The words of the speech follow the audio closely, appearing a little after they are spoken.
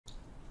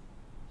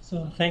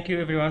So thank you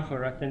everyone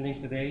for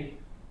attending today.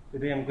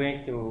 Today I'm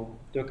going to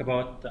talk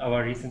about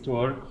our recent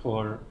work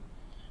for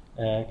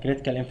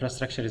critical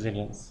infrastructure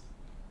resilience.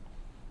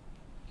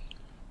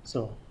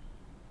 So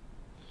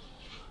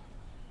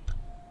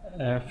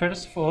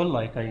first of all,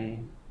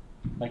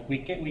 we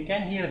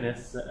can hear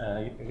this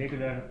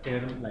regular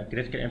term like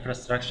critical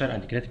infrastructure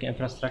and critical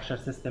infrastructure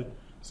system.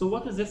 So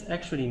what does this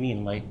actually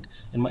mean? Like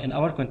in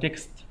our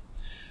context,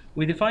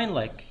 we define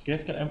like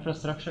critical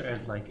infrastructure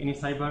as like any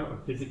cyber or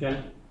physical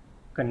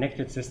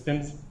connected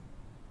systems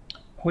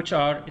which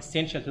are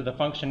essential to the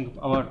function of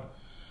our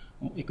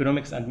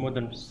economics and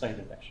modern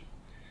societies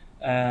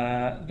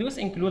actually. Those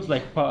include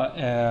like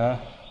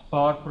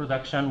power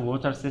production,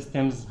 water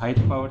systems,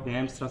 hydropower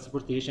dams,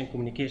 transportation,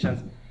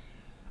 communications.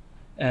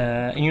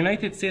 In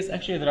United States,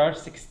 actually, there are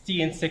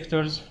 16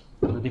 sectors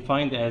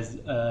defined as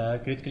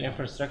critical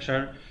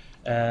infrastructure,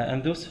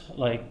 and those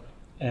like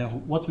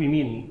what we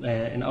mean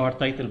in our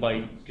title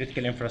by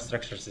critical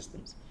infrastructure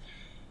systems.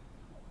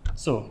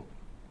 So,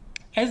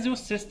 as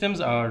those systems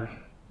are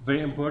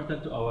very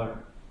important to our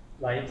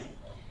lives,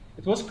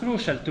 it was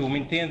crucial to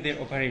maintain their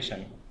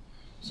operation.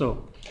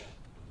 So,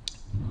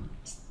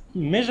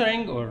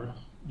 measuring or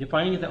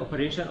defining the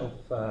operation of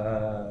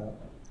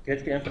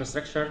critical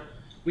infrastructure,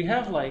 we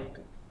have like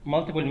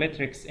multiple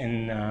metrics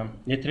in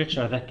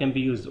literature that can be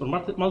used, or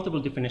multiple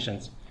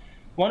definitions.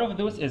 One of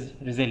those is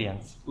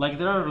resilience. Like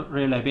there are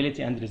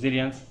reliability and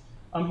resilience.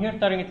 I'm here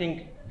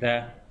targeting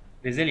the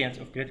resilience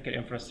of critical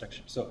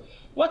infrastructure. So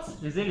what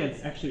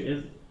resilience actually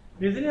is?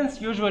 Resilience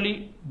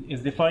usually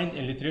is defined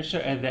in literature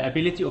as the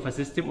ability of a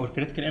system or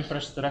critical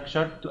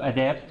infrastructure to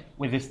adapt,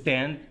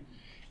 withstand,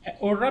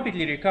 or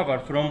rapidly recover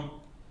from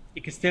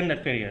external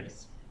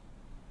failures.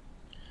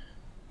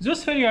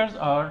 Those failures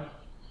are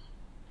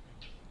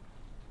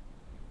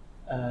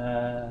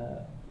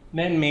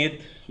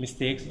man-made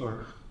mistakes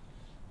or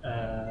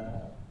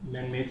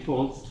man-made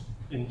faults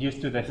induced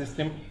to the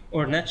system,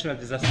 or natural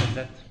disasters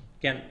that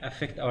can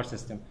affect our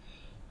system.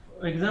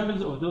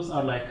 Examples of those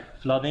are like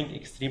flooding,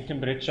 extreme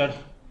temperature,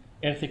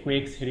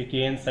 earthquakes,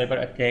 hurricanes, cyber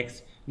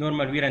attacks,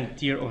 normal wear and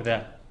tear of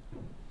the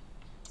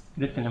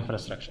critical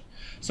infrastructure.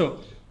 So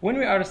when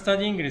we are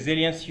studying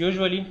resilience,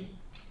 usually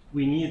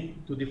we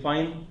need to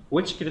define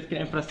which critical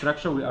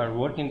infrastructure we are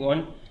working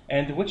on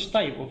and which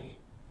type of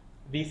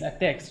these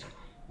attacks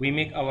we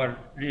make our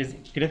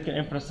critical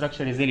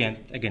infrastructure resilient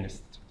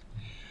against.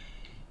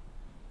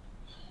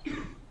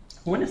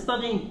 When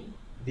studying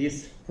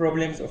these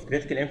problems of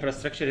critical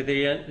infrastructure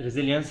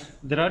resilience,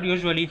 there are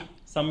usually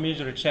some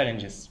major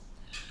challenges.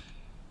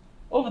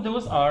 Of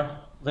those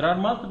there are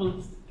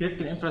multiple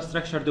critical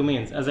infrastructure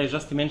domains, as I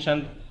just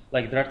mentioned,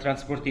 like there are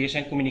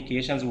transportation,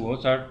 communications,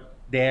 water,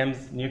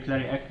 dams, nuclear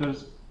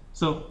reactors.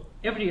 So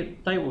every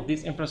type of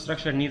this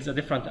infrastructure needs a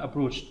different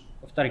approach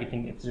of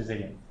targeting its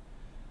resilience.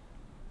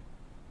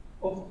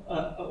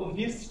 Of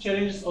these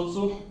challenges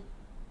also,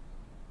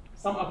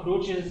 some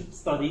approaches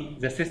study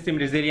the system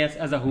resilience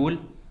as a whole,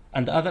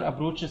 and other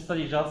approaches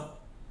study just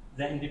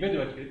the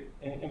individual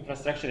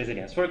infrastructure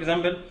resilience. For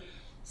example,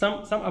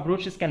 some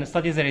approaches can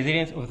study the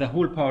resilience of the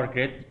whole power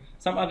grid.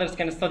 Some others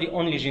can study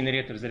only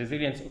generators, the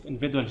resilience of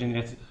individual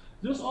generators.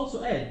 Those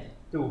also add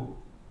to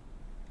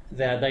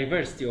the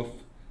diversity of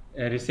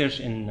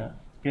research in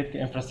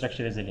critical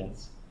infrastructure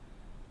resilience.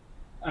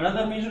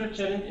 Another major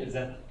challenge is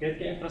that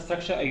critical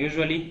infrastructure are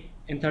usually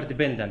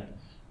interdependent.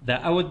 The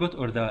output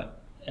or the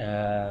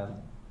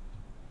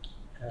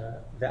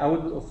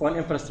output of one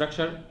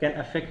infrastructure can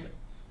affect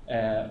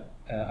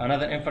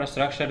another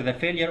infrastructure. The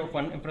failure of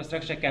one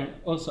infrastructure can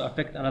also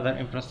affect another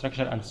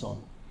infrastructure, and so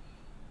on.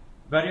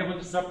 Variable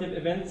disruptive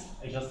events,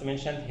 I just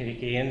mentioned,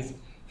 hurricanes,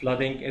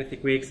 flooding,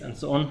 earthquakes, and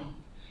so on.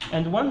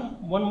 And one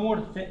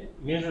more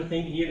major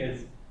thing here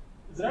is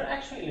there are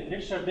actually in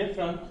literature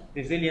different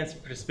resilience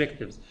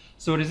perspectives.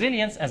 So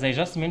resilience, as I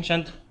just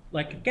mentioned,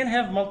 like can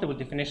have multiple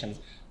definitions,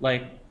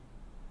 like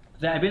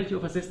the ability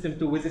of a system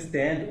to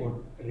withstand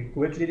or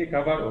quickly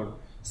recover or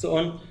so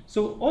on.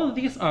 So all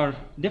these are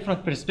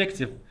different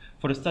perspectives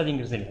for studying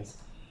resilience.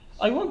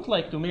 I want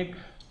like to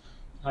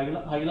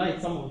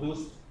highlight some of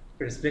those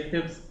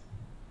perspectives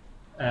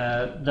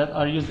that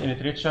are used in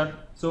literature.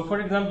 So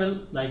for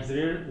example, like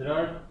there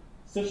are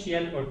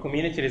social or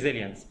community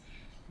resilience.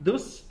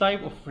 Those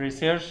type of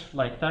research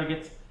like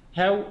targets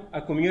how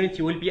a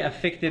community will be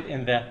affected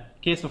in the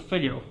case of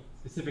failure of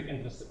specific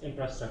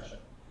infrastructure.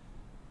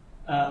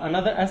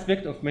 Another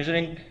aspect of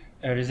measuring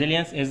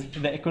resilience is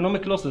the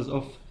economic losses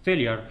of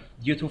failure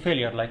due to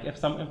failure. Like if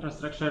some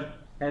infrastructure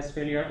has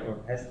failure or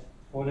has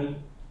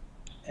fallen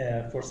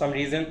for some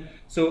reason,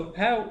 so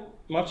how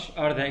much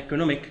are the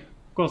economic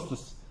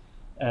costs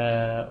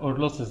or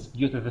losses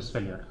due to this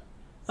failure?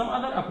 Some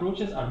other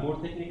approaches are more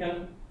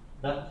technical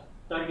that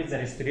target the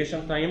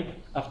restoration time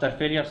after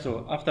failure.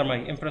 So after my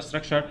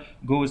infrastructure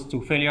goes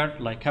to failure,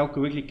 like how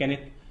quickly can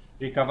it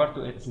recover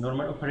to its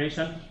normal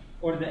operation,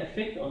 or the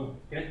effect on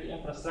critical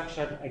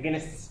infrastructure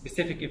against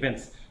specific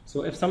events.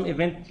 So if some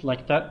event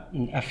like that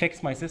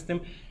affects my system,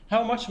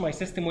 how much my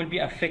system will be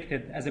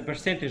affected as a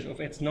percentage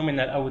of its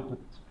nominal output.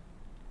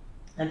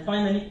 And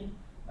finally,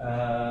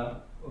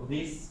 of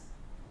this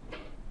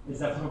is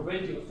the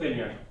probability of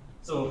failure.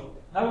 So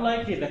how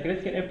likely the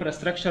critical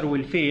infrastructure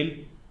will fail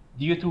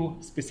due to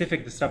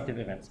specific disruptive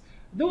events.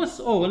 Those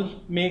all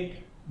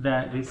make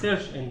the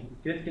research in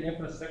critical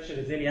infrastructure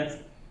resilience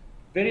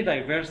very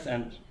diverse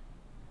and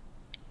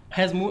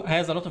has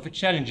a lot of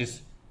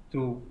challenges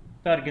to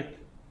target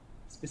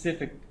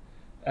specific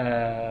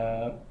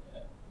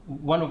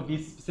one of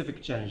these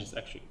specific challenges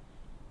actually.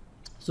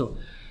 So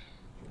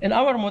in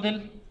our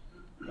model,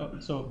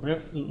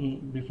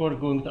 before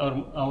going to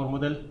our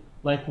model,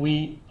 like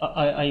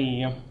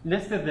I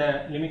listed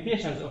the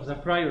limitations of the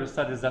prior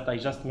studies that I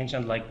just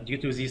mentioned, like due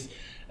to these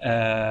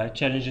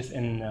challenges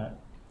in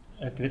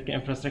critical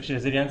infrastructure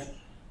resilience.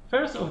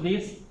 First of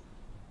these,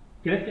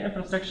 critical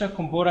infrastructure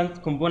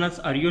components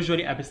are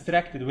usually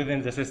abstracted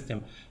within the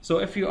system. So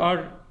if you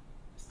are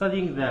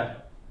studying the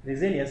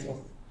resilience of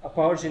a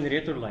power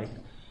generator like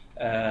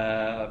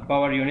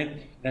power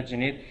unit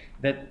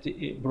that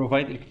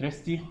provide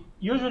electricity,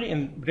 usually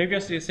in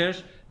previous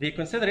research, they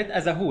consider it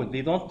as a whole.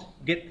 They don't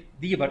get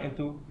deeper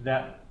into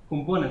the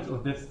components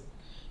of this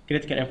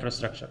critical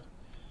infrastructure.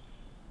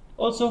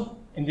 Also,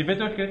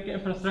 individual critical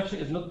infrastructure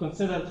is not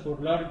considered for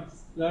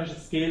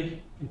large-scale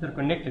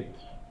interconnected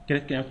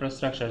critical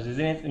infrastructures.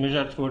 Resilience is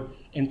measured for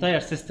entire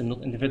system,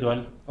 not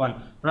individual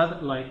one.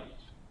 Rather, like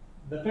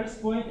the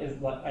first point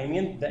is like,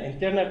 the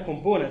internal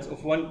components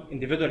of one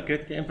individual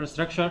critical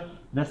infrastructure.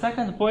 The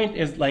second point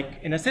is like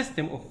in a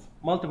system of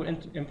multiple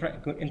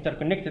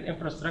interconnected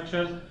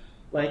infrastructures,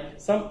 like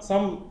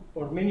some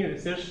or many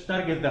research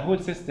target the whole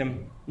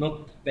system,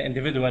 not the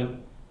individual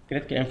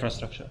critical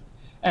infrastructure.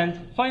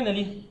 And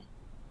finally,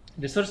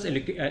 resource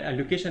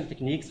allocation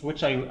techniques,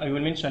 which I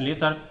will mention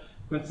later,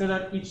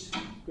 consider each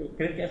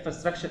critical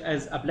infrastructure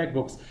as a black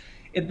box.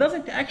 It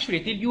doesn't actually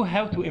tell you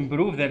how to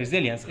improve the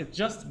resilience. It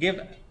just gives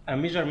a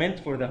measurement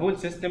for the whole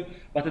system,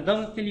 but it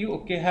doesn't tell you,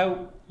 okay,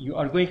 how you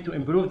are going to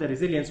improve the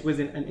resilience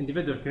within an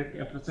individual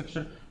critical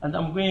infrastructure, and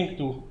I'm going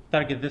to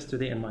target this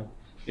today in my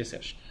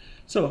research.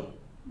 So,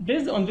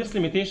 based on these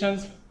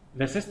limitations,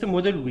 the system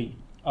model we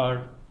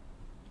are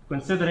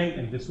considering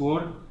in this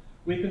work,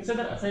 we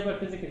consider a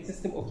cyber-physical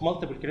system of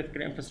multiple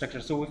critical infrastructure.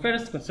 So we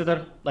first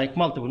consider like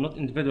multiple, not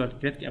individual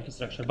critical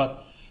infrastructure,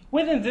 but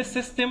within this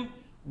system,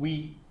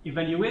 we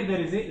evaluate the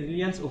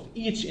resilience of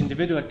each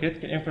individual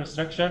critical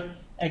infrastructure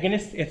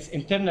against its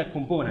internal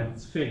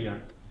components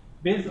failure,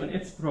 based on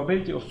its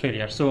probability of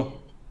failure.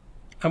 So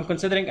I'm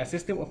considering a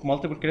system of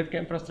multiple critical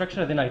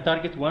infrastructure, then I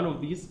target one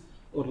of these,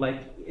 or like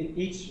in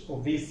each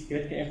of these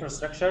critical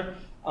infrastructure,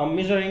 I'm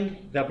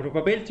measuring the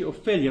probability of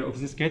failure of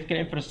this critical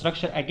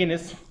infrastructure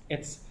against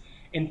its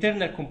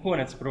internal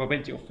components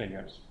probability of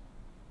failures.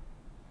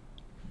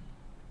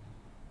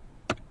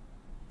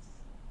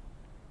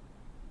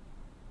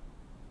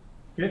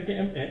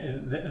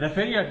 The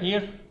failure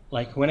here,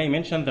 like when I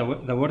mentioned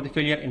the word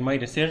failure in my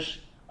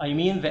research, I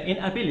mean the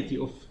inability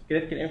of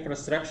critical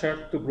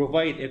infrastructure to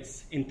provide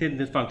its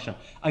intended function.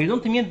 I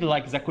don't mean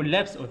like the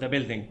collapse of the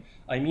building.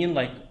 I mean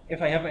like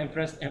if I have a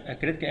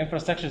critical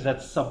infrastructure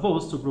that's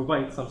supposed to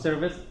provide some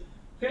service,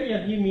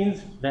 failure here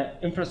means the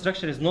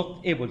infrastructure is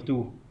not able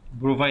to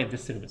provide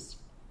this service.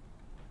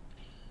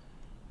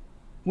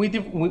 We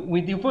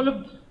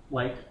developed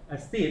like a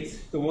state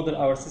to model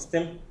our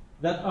system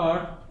that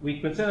we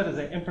consider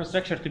the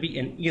infrastructure to be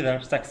in either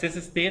success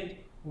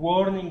state,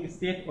 warning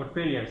state, or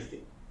failure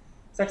state.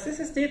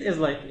 Success state is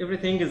like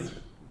everything is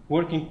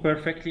working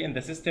perfectly in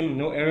the system,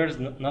 no errors,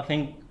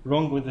 nothing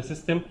wrong with the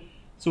system,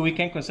 so we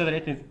can consider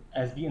it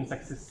as being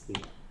success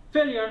state.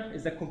 Failure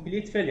is a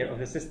complete failure of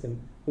the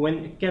system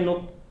when it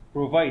cannot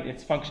provide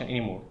its function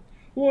anymore.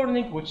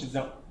 Warning, which is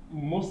the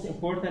most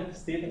important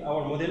state in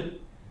our model,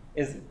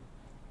 is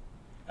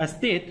a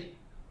state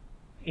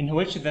in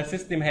which the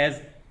system has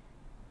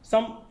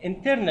some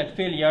internal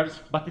failures,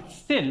 but it's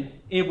still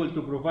able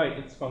to provide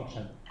its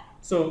function.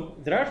 So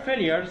there are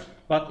failures,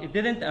 but it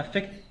didn't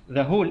affect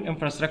the whole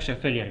infrastructure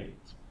failure rate.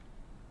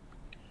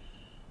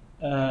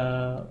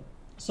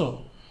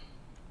 So,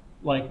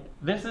 like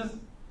these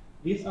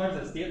are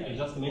the states I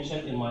just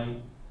mentioned in my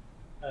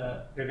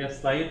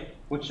previous slide,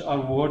 which are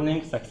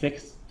warning,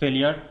 success,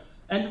 failure,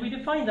 and we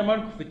define the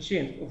Markov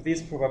chain of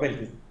these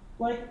probabilities,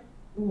 like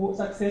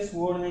success,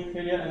 warning,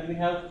 failure, and we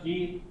have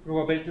 3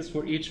 probabilities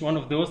for each one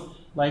of those.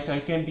 Like I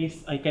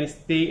can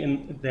stay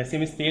in the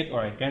same state, or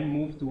I can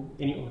move to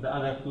any of the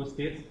other 2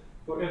 states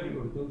for every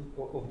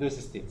of those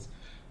states.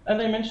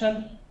 And I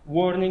mentioned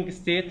warning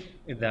state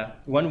is the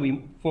one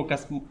we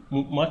focus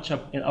much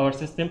in our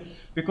system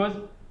because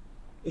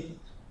it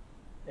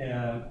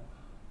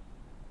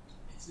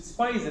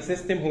spies the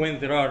system when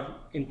there are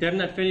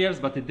internal failures,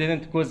 but it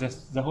didn't cause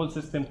the whole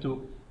system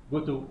to go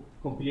to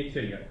complete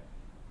failure.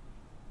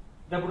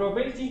 The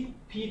probability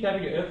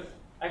PWF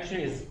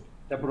actually is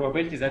the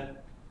probability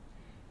that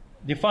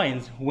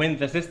defines when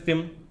the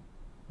system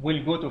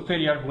will go to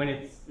failure when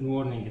it's in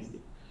warning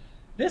state.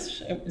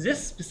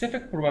 This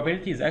specific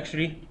probability is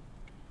actually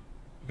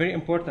very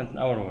important in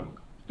our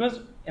work, because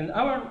in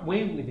our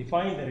way we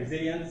define the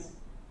resilience,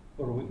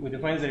 or we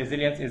define the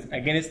resilience is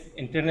against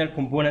internal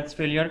components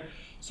failure.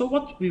 So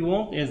what we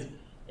want is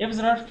if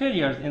there are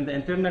failures in the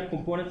internal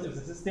components of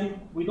the system,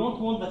 we don't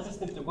want the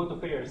system to go to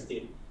failure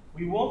state.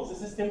 We want the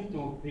system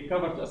to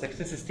recover to a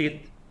success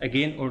state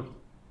again, or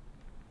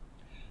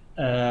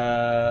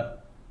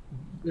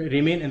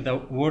remain in the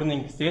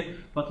warning state,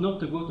 but not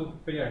to go to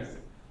failure state.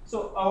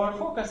 So our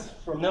focus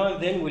from now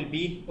and then will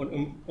be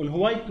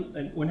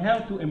on how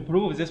to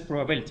improve this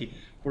probability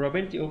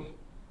of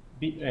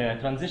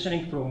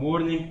transitioning from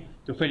warning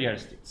to failure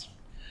states.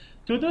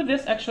 To do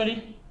this,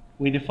 actually,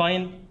 we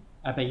define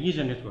a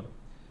Bayesian network.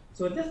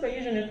 So this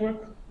Bayesian network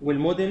will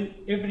model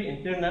every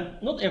internal,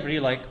 not every,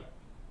 like,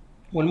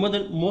 will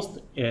model most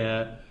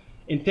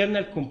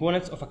internal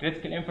components of a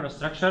critical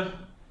infrastructure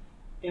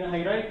in a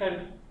hierarchical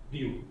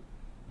view.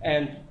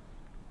 And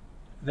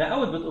the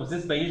output of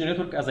this Bayesian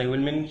network, as I will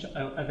mention,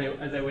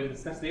 as I will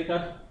discuss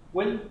later,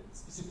 will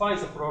specify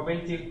the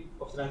probability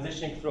of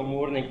transitioning from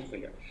warning to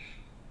failure.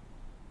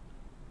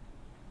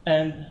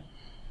 And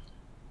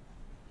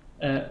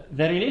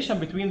the relation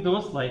between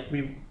those, like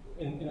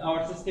in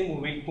our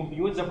system, we will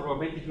compute the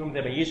probability from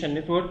the Bayesian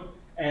network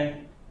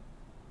and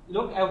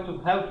look out to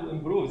how to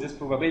improve this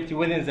probability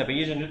within the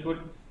Bayesian network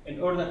in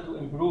order to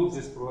improve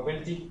this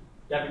probability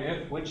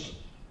WF, which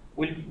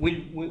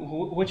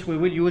we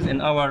will use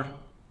in our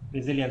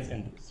resilience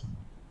index.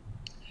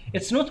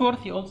 It's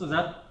noteworthy also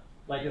that,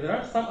 like, there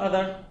are some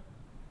other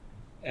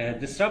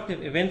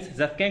disruptive events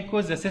that can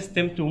cause the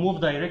system to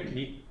move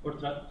directly or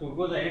to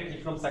go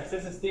directly from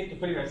success state to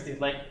failure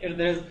state. Like if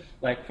there is,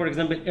 like, for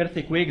example,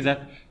 earthquake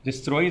that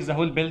destroys the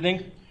whole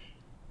building.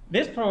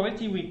 This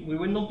probability we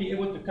will not be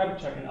able to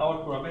capture in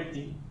our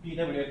probability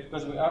PWF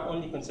because we are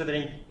only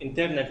considering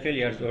internal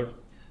failures or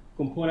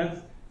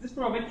components. This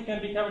probability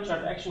can be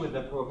captured actually with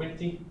the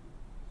probability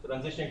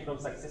transitioning from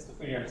success to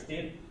failure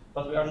state,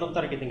 but we are not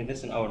targeting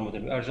this in our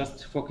model. We are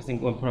just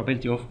focusing on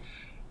probability of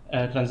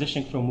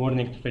transitioning from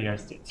warning to failure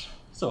states.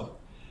 So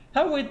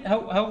how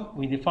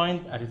we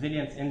define a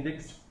resilience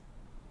index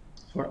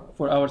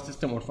for our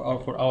system or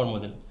for our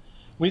model?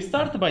 We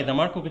start by the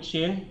Markov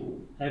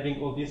chain,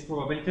 having all these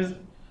probabilities.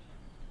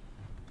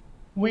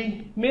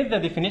 We made the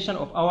definition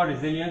of our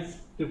resilience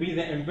to be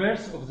the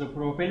inverse of the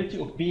probability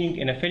of being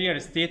in a failure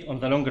state on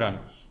the long run.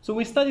 So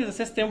we study the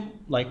system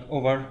like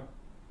over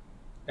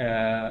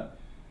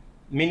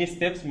many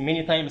steps,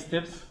 many time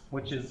steps,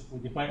 which is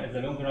we define as a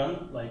long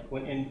run, like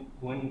when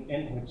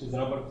n, which is the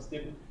number of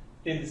steps,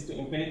 tends to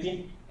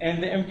infinity,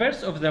 and the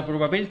inverse of the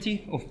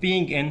probability of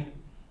being in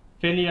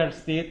failure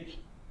state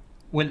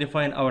will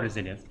define our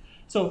resilience.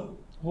 So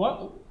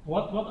what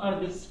are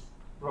these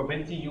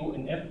probability U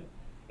and F?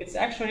 It's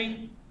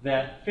actually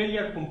the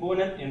failure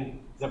component in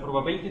the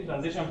probability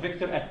transition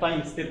vector at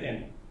time step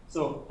n.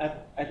 So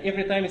at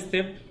every time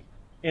step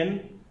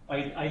n,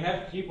 I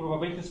have three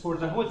probabilities for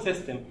the whole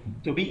system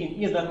to be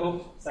in either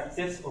of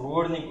success or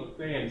warning or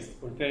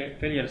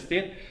failure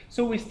state.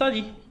 So we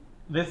study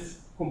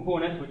this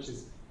component, which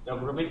is the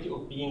probability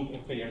of being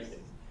in failure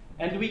state.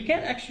 And we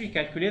can actually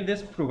calculate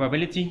this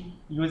probability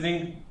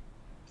using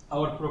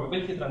our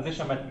probability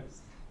transition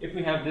matrix. If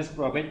we have this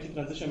probability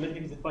transition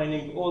matrix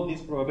defining all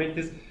these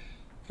probabilities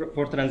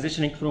for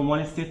transitioning from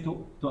one state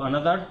to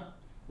another,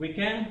 we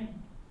can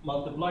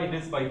multiply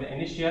this by the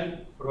initial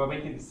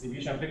probability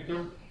distribution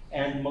vector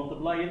and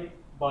multiply it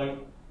by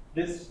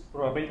this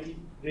probability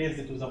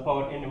raised to the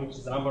power n, which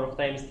is the number of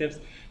time steps,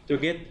 to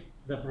get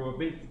the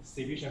probability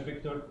distribution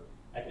vector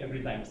at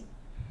every time step.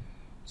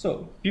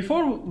 So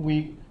before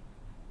we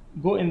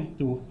go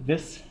into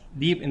this,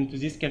 deep into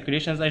these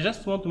calculations, I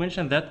just want to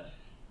mention that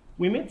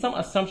we made some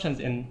assumptions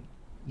in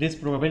this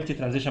probability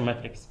transition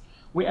matrix.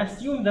 We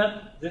assume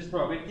that this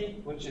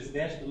probability, which is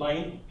dashed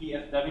line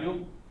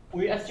PFW,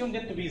 we assumed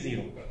it to be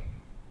 0.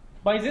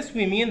 By this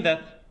we mean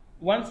that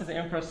once the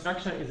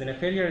infrastructure is in a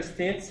failure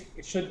state,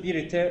 it should be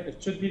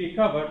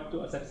recovered to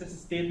a success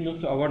state,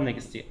 not to a warning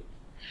state.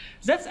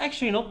 That's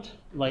actually not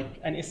like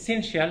an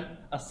essential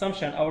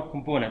assumption, our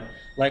component.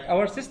 Like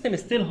our system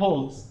still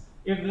holds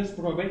if this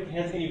probability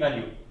has any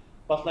value.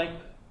 But like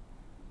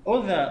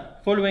all the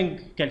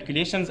following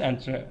calculations and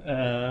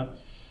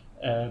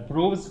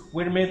proofs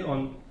were made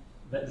on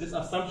this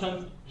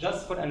assumption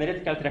just for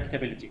analytical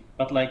tractability.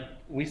 But like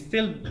we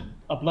still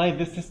apply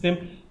this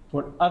system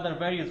for other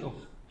values of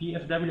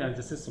PFW and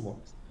the system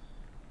works.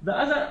 The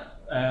other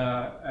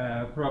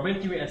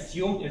probability we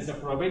assumed is the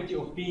probability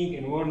of being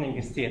in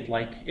warning state.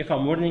 Like if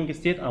I'm warning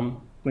state,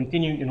 I'm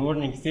continuing in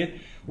warning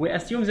state. We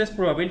assume this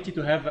probability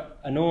to have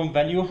a known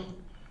value.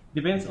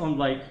 Depends on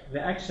like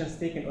the actions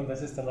taken on the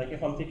system. Like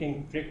if I'm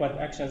taking frequent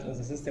actions on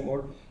the system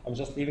or I'm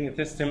just leaving the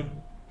system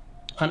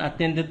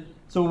unattended.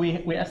 So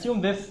we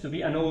assume this to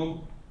be a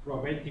known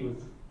probability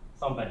with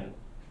some value.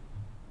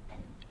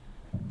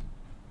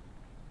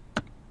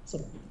 So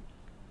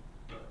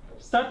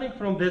starting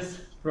from this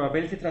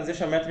probability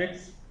transition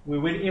matrix, we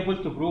were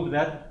able to prove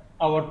that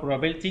our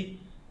probability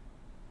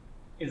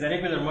is a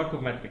regular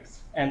Markov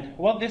matrix. And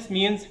what this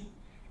means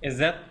is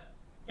that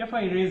if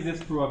I raise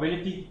this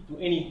probability to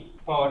any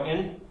power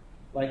n,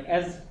 like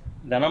as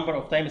the number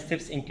of time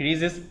steps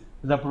increases,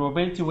 the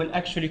probability will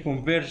actually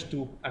converge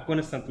to a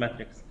constant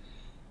matrix.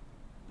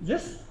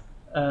 This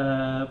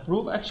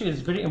proof actually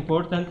is very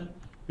important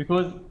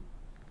because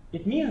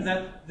it means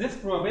that this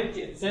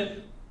probability itself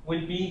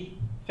will be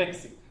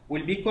fixed,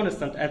 will be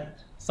constant at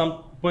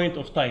some point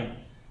of time.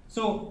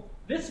 So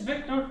this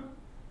vector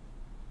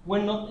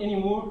will not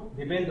anymore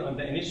depend on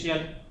the initial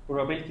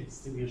probability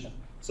distribution.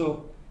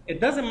 So it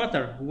doesn't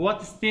matter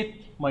what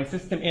state my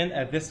system in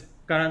at this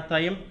current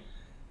time.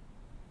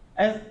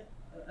 As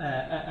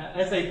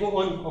I go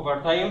on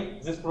over time,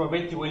 this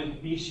probability will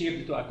be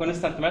shaped to a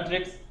constant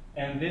matrix,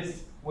 and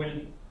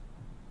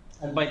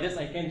by this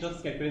I can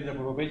just calculate the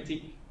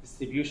probability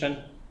distribution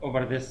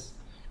over this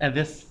at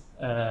this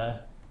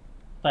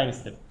time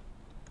step.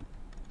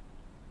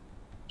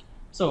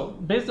 So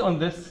based on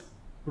this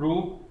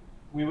proof,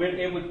 we were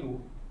able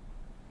to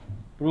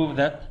prove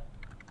that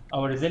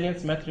our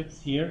resilience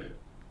matrix here,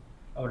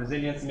 our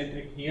resilience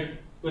metric here,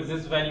 because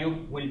this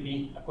value will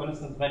be a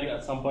constant value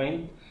at some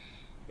point,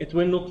 it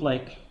will not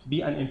like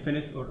be an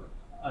infinite or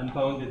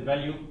unbounded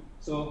value.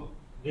 So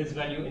this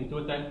value in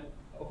total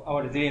of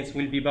our resilience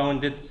will be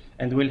bounded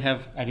and will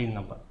have a real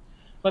number.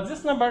 But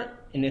this number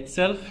in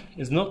itself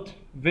is not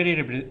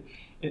very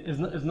is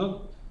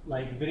not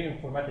like very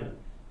informative,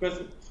 because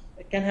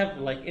it can have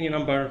like any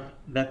number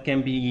that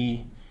can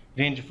be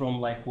range from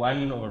like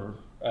 1 or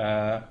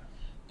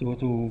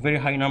to very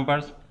high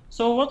numbers.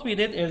 So what we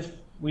did is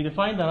we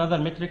defined another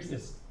matrix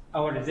is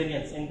our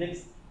resilience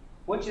index,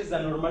 which is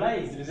a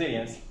normalized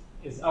resilience,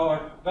 is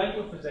our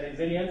value for the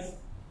resilience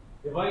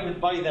divided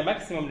by the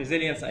maximum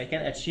resilience I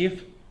can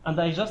achieve, and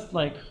I just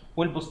like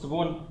will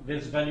postpone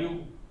this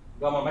value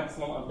gamma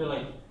maximum until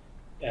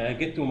I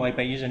get to my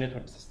Bayesian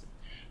network system.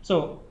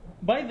 So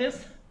by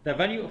this, the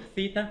value of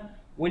theta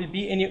will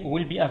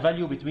be a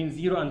value between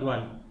 0 and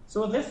 1.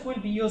 So this will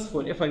be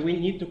useful if I will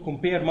need to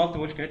compare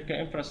multiple critical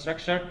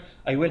infrastructure.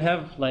 I will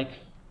have like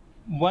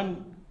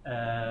one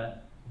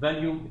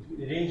value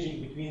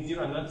ranging between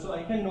 0 and 1, so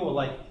I can know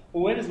like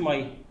where is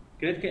my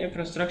critical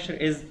infrastructure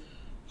is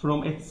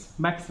from its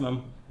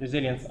maximum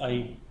resilience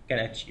I can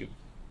achieve.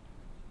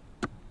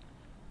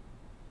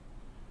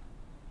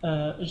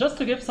 Just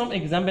to give some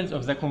examples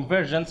of the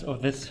convergence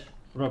of this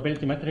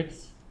probability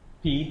matrix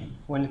P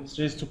when it's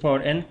raised to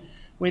power n,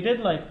 we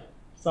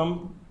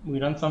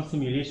ran some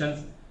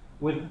simulations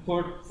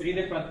for 3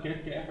 different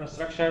critical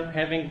infrastructure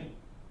having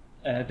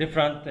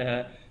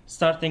different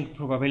starting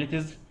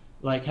probabilities,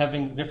 like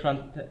having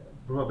different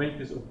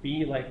probabilities of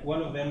P. Like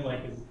one of them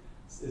like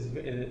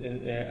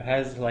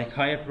has like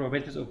higher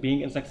probabilities of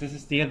being in success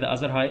state, the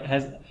other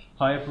has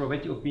higher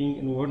probability of being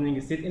in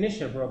warning state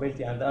initial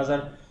probability, and the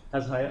other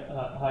has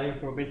higher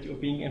probability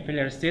of being in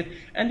failure state.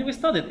 And we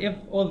studied if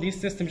all these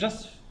systems,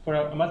 just for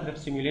a matter of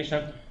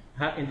simulation,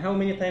 in how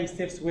many time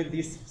steps will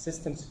these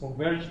systems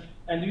converge.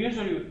 And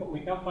usually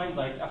we can find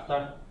like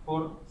after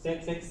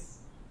 6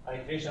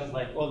 iterations,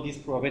 like all these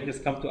probabilities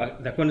come to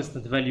the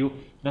constant value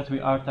that we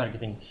are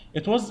targeting.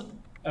 It was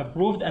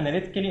proved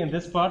analytically in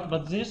this part,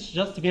 but this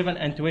just gave an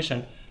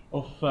intuition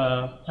of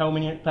how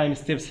many time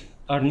steps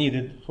are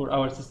needed for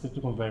our system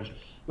to converge.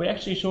 We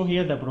actually show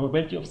here the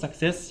probability of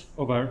success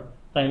over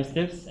time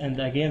steps, and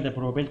again the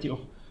probability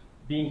of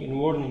being in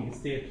warning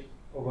state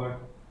over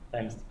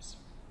time steps.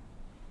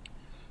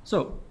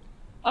 So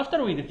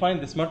after we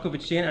defined this Markov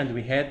chain and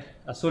we had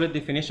a solid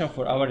definition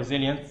for our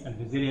resilience and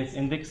resilience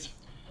index,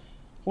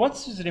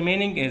 what's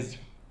remaining is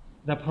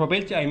the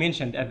probability I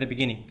mentioned at the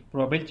beginning,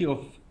 probability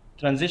of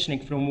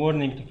transitioning from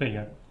warning to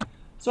failure.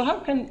 So how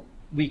can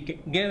we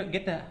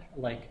get a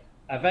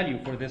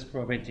value for this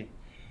probability?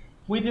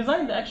 We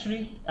designed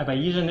actually a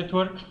Bayesian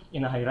network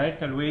in a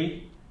hierarchical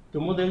way to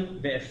model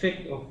the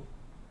effect of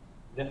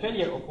the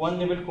failure of one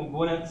level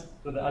component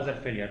to the other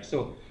failure.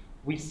 So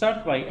we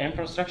start by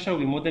infrastructure,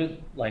 we model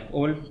like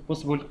all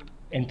possible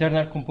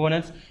internal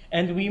components,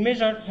 and we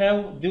measure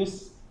how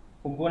those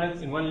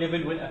components in one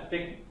level will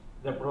affect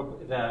the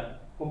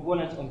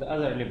components on the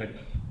other level.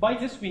 By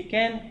this we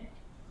can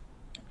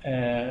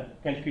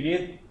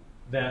calculate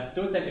the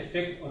total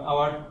effect on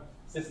our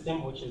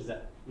system, which is the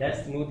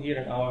last node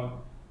here in our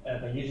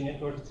Bayesian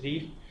network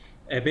tree,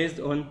 based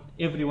on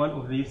every one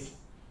of these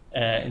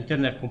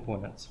internal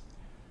components.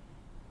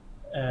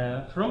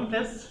 From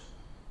this,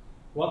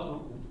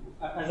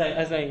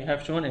 as I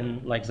have shown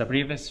in like the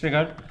previous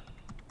figure,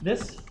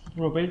 this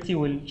probability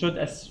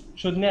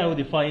should now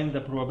define the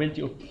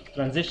probability of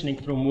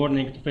transitioning from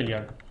warning to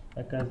failure.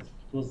 Like as it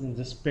was in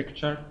this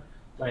picture,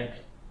 like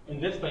in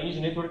this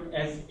Bayesian network,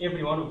 as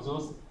every one of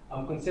those,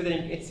 I'm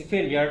considering its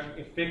failure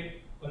effect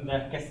on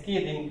the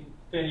cascading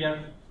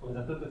failure of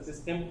the total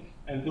system,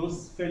 and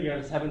those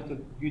failures happen to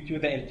due to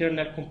the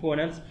internal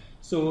components.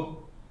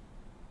 So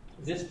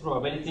this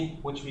probability,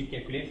 which we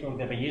calculate from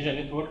the Bayesian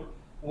network,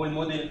 will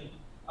model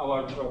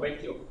our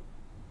probability of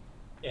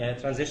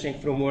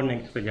transitioning from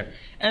warning to failure.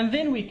 And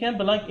then we can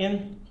plug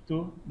in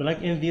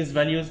these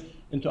values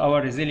into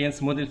our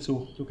resilience model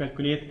to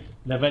calculate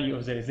the value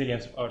of the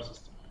resilience of our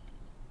system.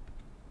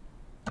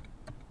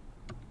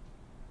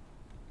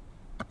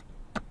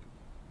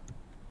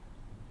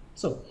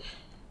 So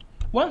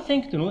one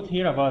thing to note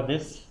here about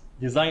this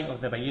design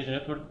of the Bayesian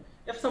network,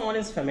 if someone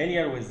is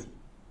familiar with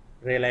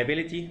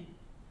reliability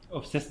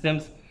of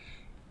systems.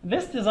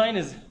 This design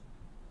is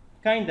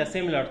kind of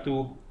similar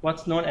to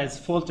what's known as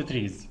fault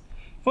trees.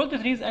 Fault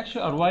trees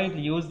actually are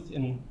widely used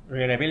in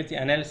reliability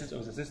analysis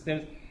of the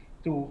systems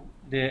to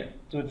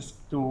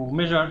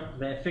measure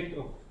the effect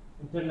of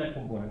internal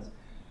components.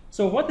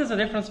 So what is the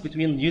difference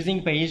between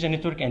using Bayesian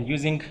network and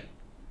using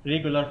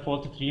regular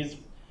fault trees?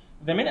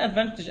 The main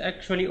advantage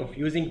actually of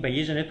using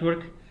Bayesian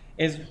network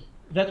is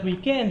that we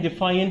can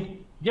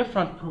define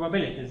different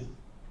probabilities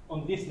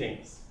on these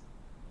links.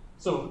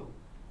 So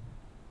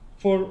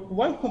for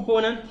one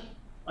component,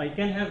 I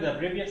can have the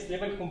previous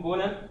level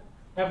component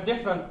have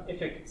different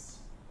effects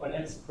on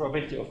its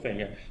probability of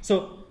failure.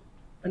 So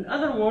in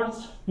other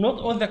words, not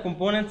all the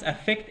components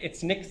affect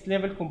its next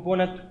level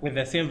component with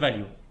the same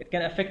value. It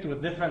can affect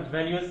with different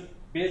values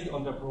based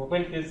on the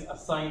probabilities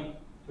assigned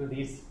to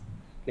these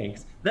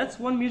links. That's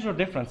one major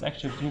difference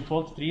actually between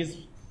fault trees.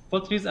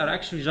 Fault trees are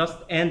actually just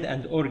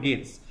and or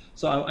gates.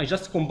 So I'm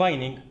just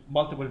combining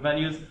multiple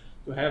values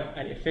to have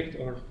an effect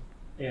or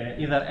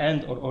either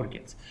and or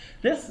gates.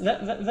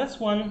 That's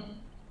one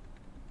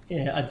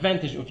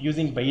advantage of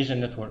using Bayesian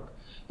network.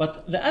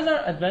 But the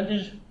other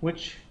advantage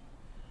which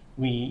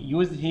we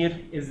use here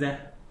is the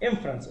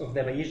inference of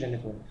the Bayesian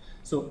network.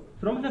 So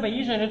from the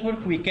Bayesian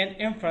network, we can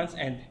inference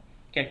and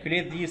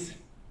calculate these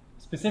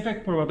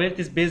specific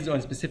probabilities based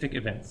on specific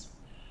events.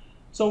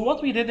 So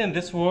what we did in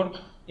this work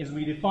is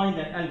we defined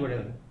an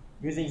algorithm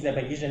using the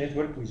Bayesian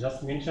network we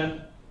just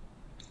mentioned.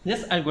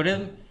 This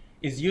algorithm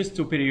is used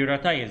to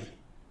prioritize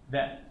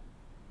the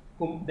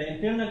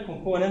internal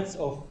components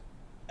of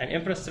an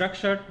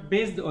infrastructure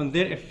based on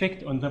their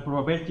effect on the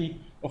probability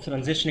of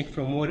transitioning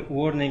from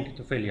warning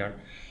to failure.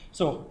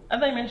 So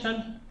as I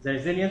mentioned, the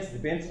resilience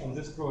depends on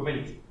this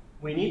probability.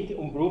 We need to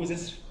improve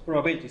this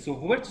probability. So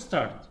where to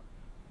start?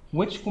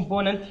 Which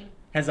component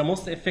has the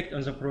most effect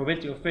on the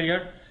probability of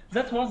failure?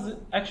 That's what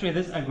actually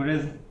this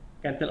algorithm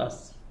can tell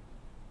us.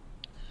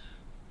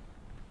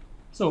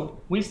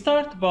 So we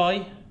start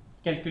by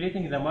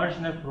calculating the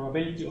marginal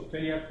probability of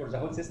failure for the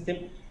whole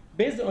system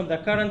based on the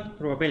current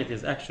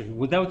probabilities actually,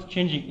 without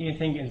changing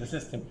anything in the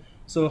system.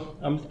 So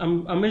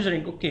I'm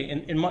measuring, okay,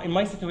 in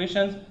my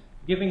situations,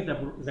 giving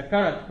the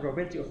current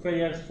probability of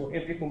failures for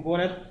every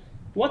component,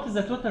 what is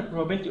the total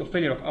probability of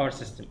failure of our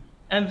system?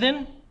 And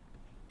then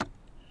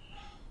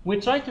we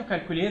try to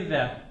calculate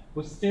the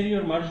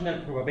posterior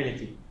marginal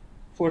probability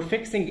for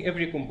fixing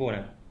every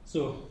component.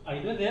 So I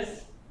do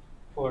this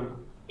for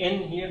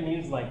N here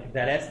means like the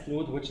last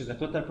node, which is the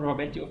total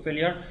probability of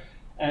failure,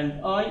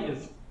 and I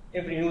is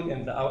every node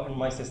in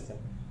my system.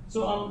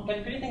 So I'm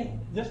calculating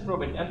this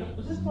probability,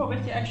 and this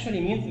probability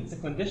actually means it's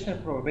a conditional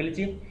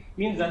probability,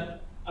 means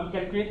that I'm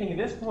calculating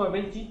this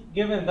probability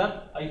given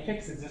that I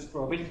fixed this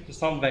probability to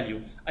some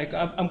value.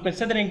 I'm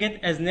considering it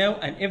as now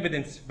an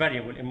evidence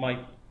variable in my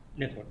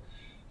network.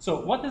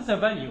 So what is the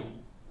value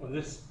of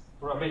this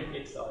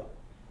probability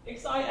xi?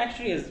 Xi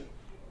actually is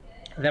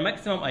the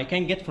maximum I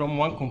can get from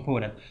one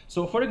component.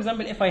 So for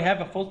example, if I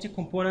have a faulty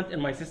component in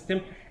my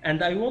system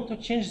and I want to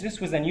change this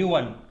with a new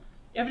one,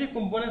 every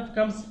component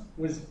comes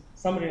with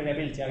some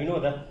reliability. I know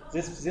that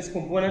this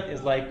component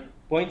is like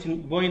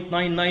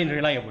 0.99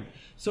 reliable.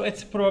 So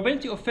its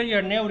probability of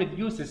failure now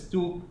reduces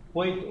to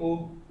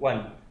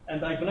 0.01,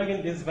 and I plug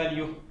in this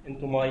value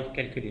into my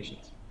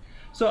calculations.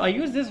 So I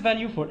use this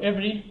value for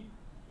every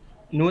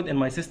node in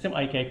my system.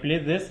 I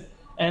calculate this,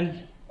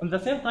 and at the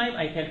same time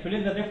I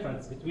calculate the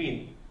difference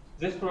between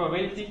this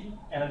probability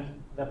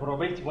and the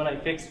probability when I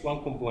fix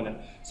one component.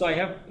 So I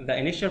have the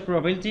initial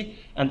probability,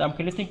 and I'm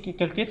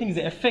calculating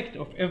the effect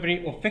of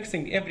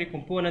fixing every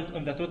component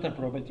on the total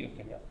probability of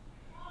failure.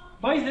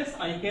 By this,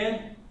 I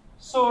can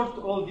sort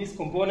all these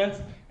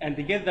components and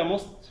get the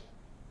most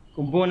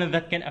component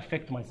that can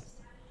affect my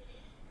system.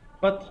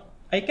 But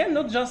I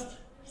cannot just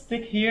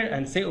stick here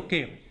and say,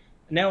 okay,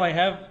 now I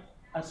have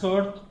a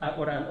sort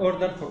or an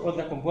order for all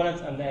the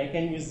components and I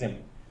can use them.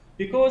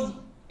 Because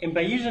in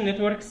Bayesian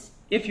networks,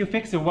 if you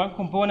fix one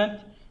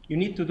component, you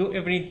need to do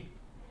every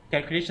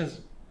calculations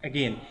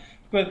again.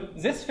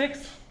 Because this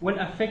fix will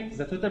affect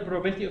the total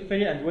probability of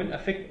failure and will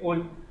affect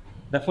all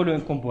the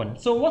following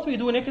components. So what we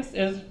do next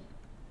is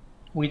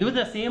we do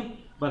the same,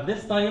 but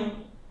this time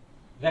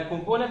the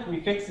component we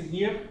fix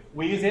here,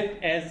 we use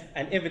it as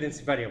an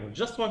evidence variable.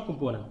 Just one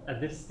component. At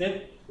this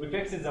step, we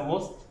fix the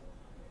most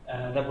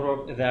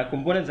the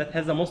component that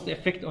has the most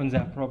effect on the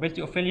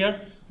probability of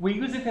failure. We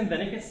use it in the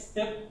next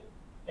step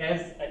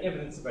as an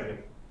evidence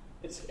variable.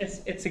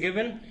 It's a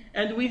given,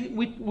 and we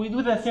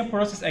do the same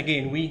process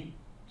again. We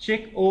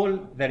check all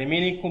the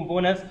remaining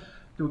components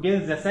to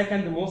get the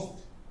second most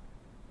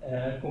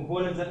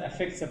component that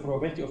affects the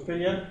probability of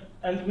failure,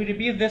 and we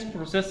repeat this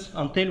process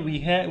until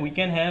we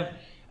can have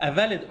a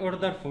valid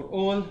order for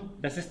all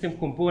the system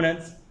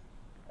components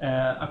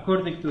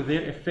according to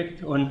their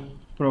effect on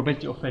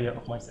probability of failure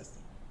of my system.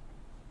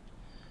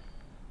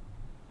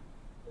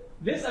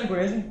 This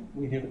algorithm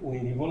we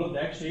developed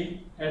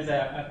actually has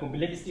a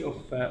complexity of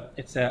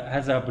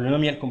has a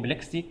polynomial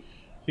complexity,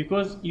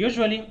 because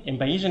usually in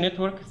Bayesian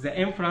network the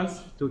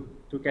inference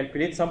to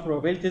calculate some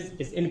probabilities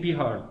is NP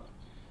hard,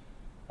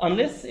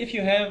 unless if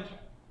you have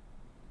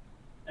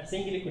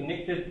singly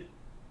connected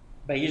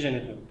Bayesian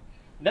network.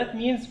 That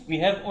means we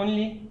have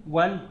only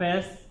one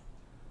path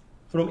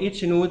from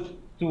each node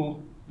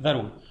to the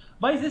root.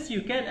 By this,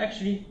 you can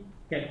actually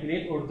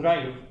calculate or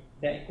derive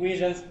the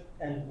equations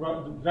and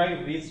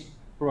derive these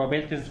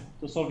probabilities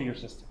to solve your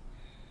system.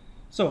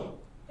 So,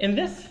 in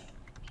this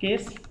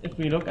case, if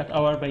we look at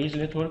our Bayesian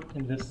network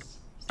in this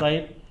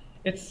slide,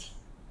 it's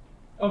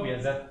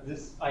obvious that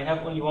I have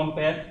only one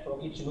path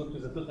from each node to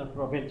the total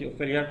probability of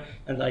failure,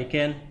 and I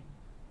can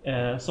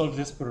solve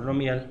this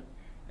polynomial,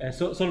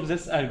 solve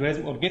this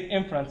algorithm or get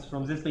inference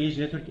from this Bayesian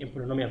network in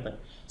polynomial time.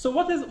 So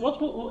what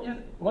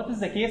is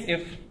the case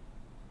if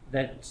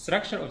the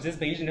structure of this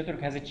Bayesian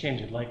network hasn't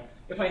changed? Like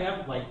if I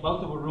have like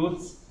multiple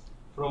routes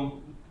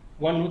from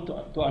one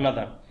node to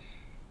another,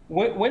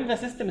 will the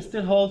system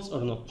still holds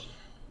or not?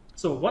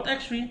 So what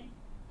actually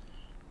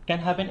can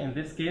happen in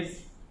this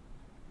case?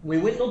 We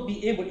will not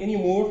be able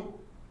anymore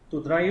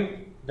to drive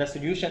the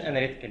solution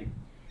analytically,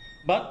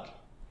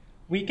 but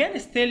we can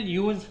still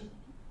use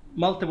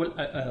multiple,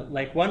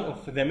 like one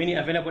of the many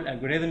available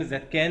algorithms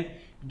that can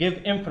give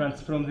inference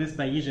from this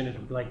Bayesian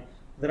network. Like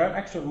there are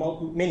actually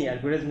many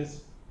algorithms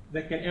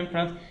that can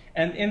inference,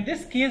 and in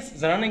this case,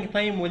 the running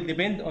time will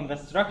depend on the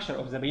structure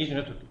of the Bayesian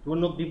network. It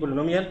will not be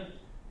polynomial.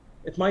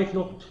 It might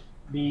not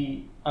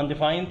be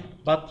undefined,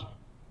 but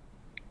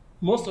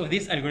most of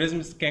these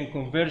algorithms can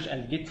converge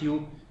and get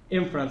you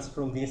inference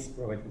from these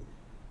probabilities.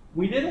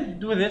 We didn't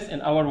do this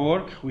in our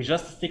work. We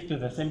just stick to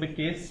the simple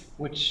case,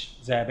 which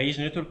the Bayesian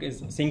network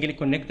is singly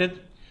connected,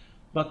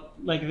 but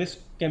like this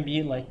can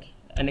be like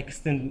an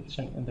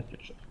extension in the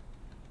future.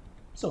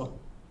 So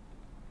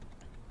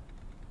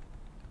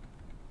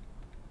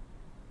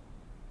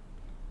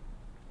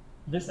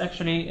this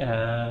actually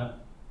a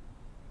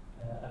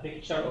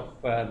picture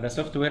of the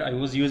software I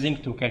was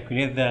using to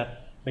calculate the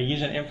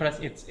Bayesian inference.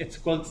 It's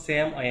called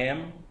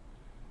SAM-IM.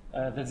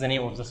 That's the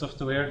name of the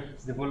software.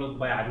 It's developed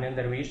by Adnan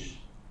Darwish,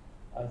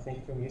 I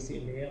think from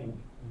UCLA, I'm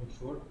not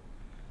sure.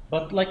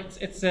 But like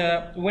it's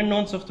a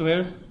well-known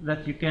software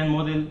that you can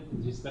model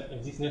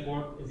this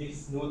network,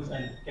 these nodes,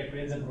 and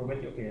calculate the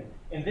probability of failure.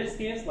 In this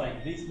case,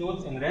 like these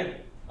nodes in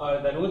red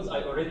are the nodes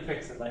I already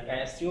fixed. Like I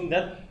assume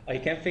that I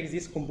can fix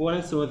these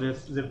components, so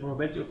the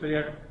probability of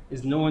failure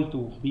is known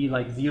to be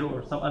like 0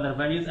 or some other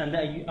values, and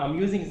I'm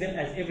using them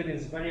as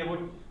evidence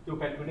variable to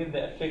calculate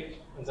the effect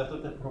on the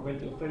total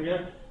probability of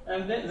failure.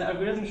 And then the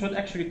algorithm should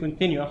actually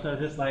continue after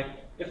this. Like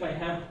if I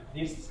have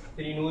these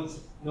 3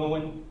 nodes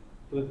known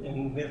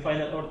in their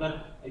final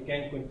order, I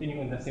can continue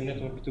in the same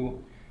network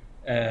to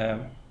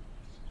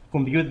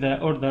compute the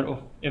order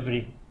of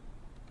every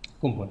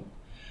component.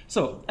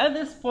 So at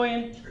this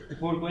point,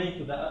 before going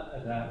to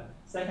the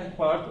second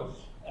part of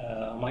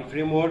my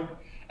framework,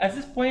 at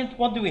this point,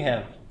 what do we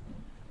have?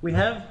 We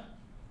have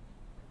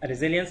a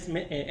resilience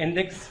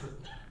index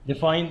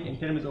defined in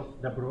terms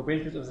of the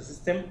probabilities of the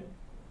system.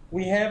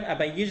 We have a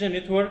Bayesian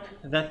network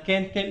that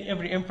can tell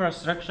every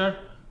infrastructure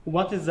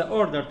what is the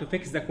order to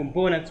fix the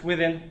components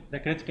within the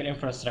critical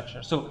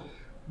infrastructure. So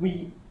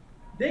we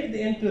digged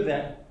into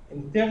the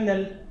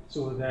internal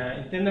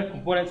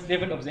components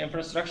level of the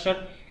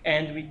infrastructure,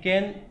 and we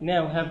can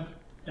now have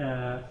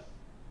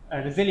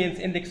a resilience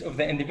index of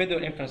the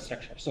individual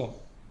infrastructure. So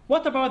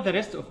what about the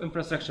rest of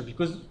infrastructure?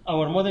 Because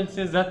our model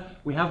says that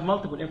we have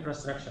multiple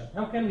infrastructure.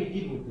 How can we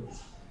deal with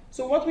this?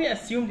 So what we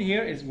assumed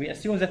here is we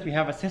assume that we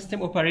have a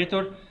system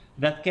operator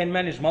that can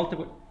manage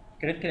multiple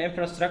critical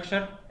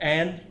infrastructure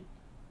and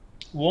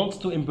wants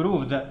to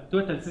improve the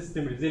total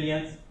system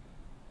resilience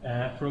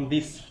from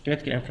this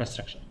critical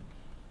infrastructure.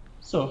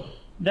 So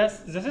the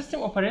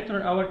system operator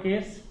in our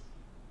case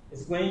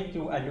is going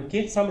to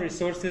allocate some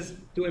resources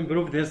to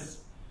improve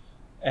this,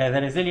 the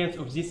resilience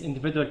of this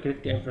individual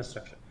critical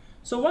infrastructure.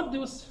 So what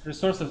those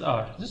resources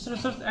are? This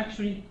resource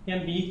actually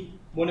can be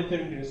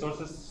monitoring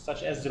resources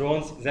such as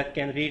drones that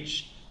can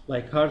reach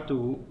like hard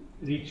to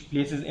reach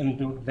places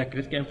into the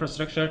critical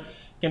infrastructure.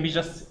 Can be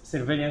just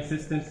surveillance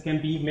systems,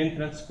 can be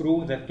maintenance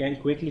crew that can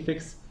quickly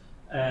fix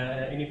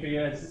any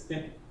failure in the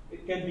system.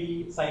 It can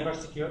be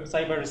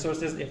cyber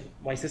resources if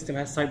my system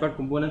has cyber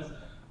components.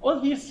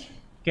 All these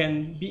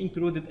can be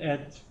included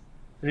as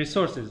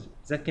resources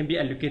that can be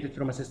allocated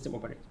from a system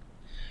operator.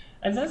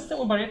 And the system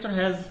operator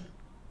has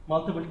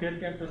multiple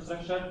critical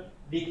infrastructure.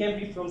 They can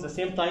be from the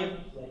same type,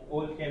 like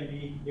all can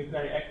be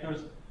nuclear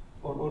reactors,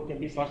 or all can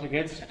be smart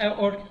grids,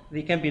 or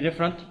they can be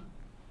different.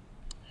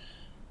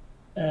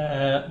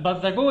 But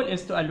the goal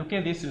is to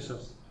allocate these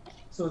resources.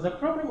 So the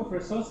problem of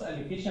resource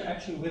allocation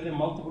actually within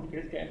multiple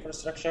critical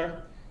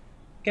infrastructure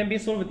can be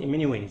solved in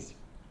many ways.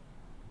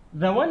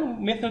 The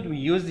one method we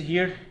use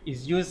here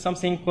is use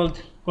something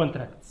called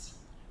contracts.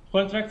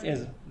 Contracts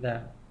is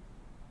the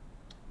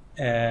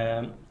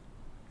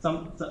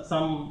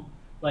some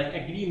like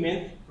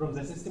agreement from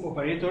the system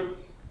operator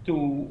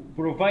to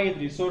provide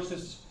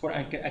resources for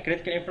a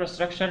critical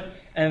infrastructure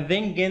and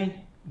then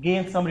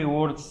gain some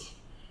rewards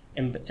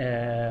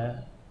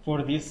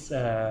for these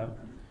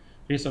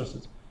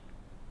resources.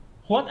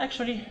 What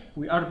actually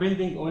we are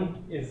building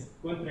on is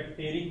contract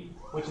theory,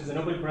 which is a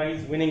Nobel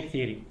Prize winning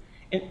theory.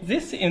 In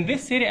this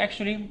theory,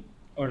 actually,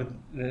 or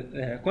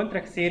the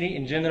contract theory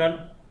in general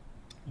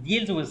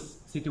deals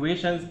with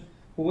situations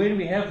where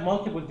we have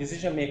multiple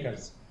decision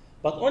makers,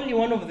 but only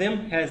one of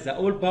them has the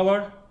all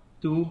power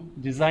to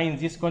design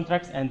these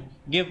contracts and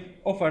give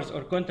offers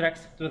or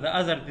contracts to the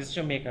other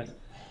decision makers.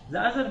 The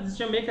other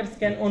decision makers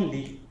can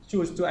only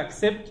choose to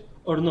accept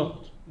or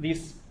not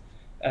these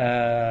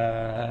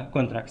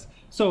contracts.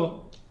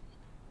 So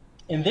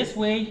in this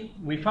way,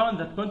 we found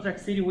that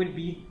contract theory will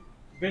be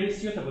very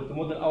suitable to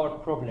model our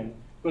problem,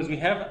 because we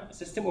have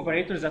system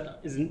operators that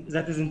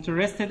is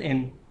interested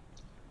in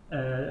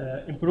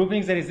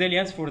improving the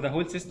resilience for the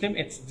whole system.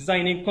 It's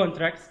designing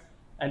contracts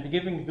and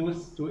giving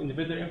those to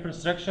individual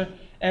infrastructure,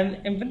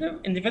 and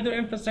individual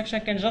infrastructure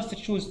can just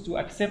choose to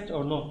accept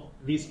or not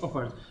these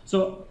offers.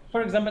 So,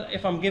 for example,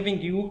 if I'm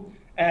giving you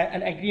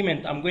an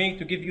agreement, I'm going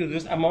to give you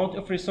this amount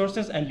of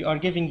resources, and you are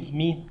giving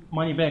me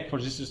money back for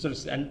these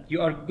resources, and you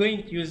are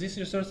going to use these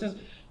resources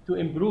to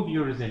improve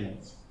your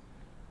resilience.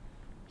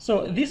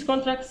 So these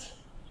contracts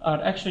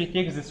are actually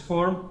take this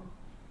form,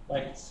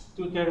 like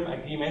two-term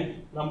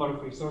agreement, number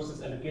of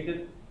resources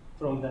allocated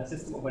from the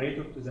system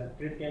operator to the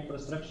critical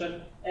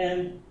infrastructure,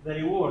 and the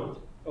reward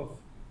of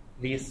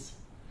these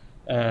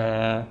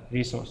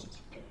resources.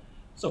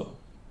 So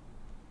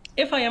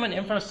if I am an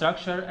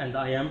infrastructure and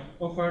I am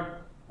offered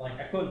like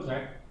a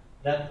contract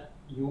that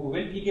you will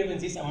be given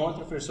this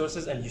amount of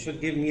resources and you should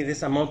give me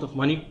this amount of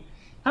money,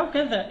 how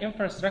can the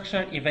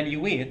infrastructure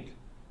evaluate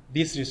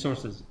these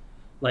resources?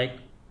 Like,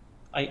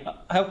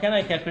 how can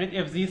I calculate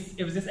if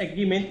this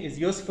agreement is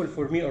useful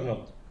for me or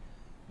not?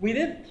 We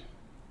did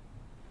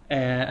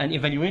an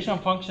evaluation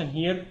function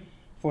here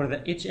for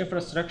each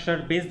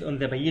infrastructure based on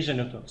the Bayesian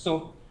network.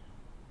 So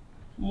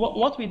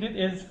what we did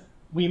is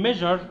we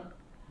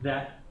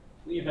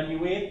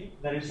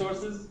evaluate the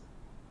resources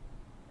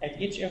at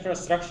each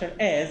infrastructure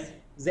as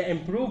the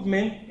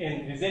improvement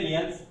in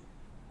resilience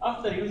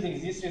after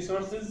using these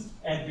resources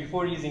and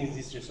before using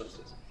these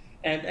resources.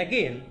 And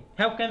again,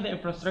 how can the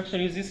infrastructure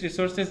use these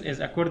resources is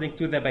according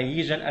to the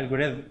Bayesian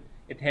algorithm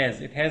it has.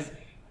 It has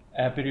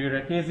a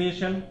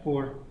prioritization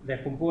for the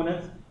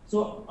components.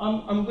 So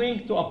I'm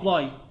going to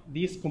apply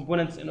these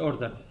components in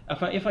order.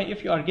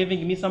 If you are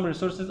giving me some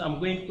resources, I'm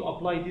going to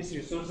apply these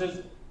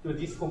resources to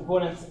these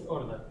components in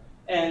order.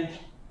 And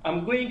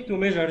I'm going to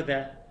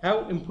measure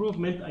how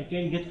improvement I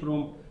can get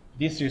from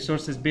these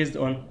resources based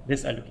on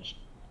this allocation.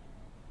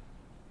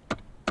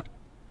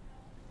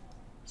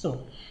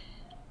 So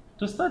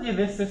to study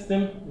this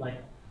system,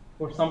 like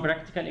for some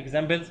practical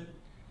examples,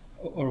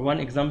 or one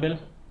example,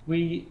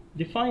 we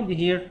defined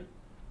here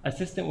a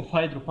system of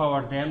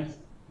hydropower dams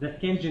that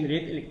can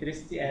generate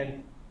electricity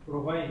and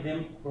provide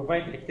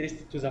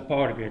electricity to the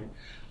power grid.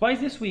 Why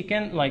is this? We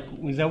can, like,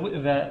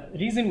 the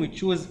reason we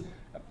choose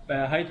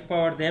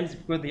hydropower dams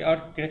because they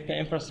are critical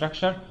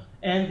infrastructure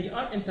and they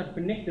are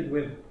interconnected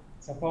with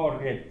the power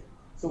grid.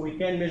 So we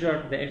can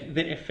measure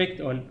their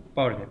effect on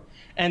power grid.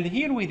 And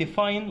here we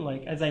define,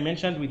 like as I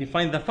mentioned, we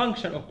define the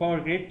function of power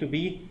grid to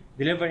be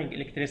delivering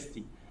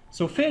electricity.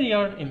 So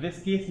failure in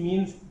this case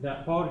means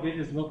that power grid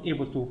is not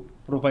able to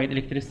provide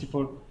electricity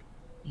for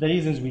the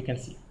reasons we can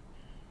see.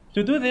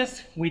 To do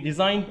this, we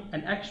designed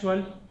an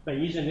actual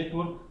Bayesian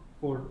network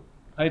for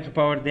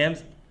hydropower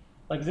dams.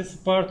 Like this is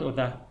part of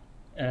the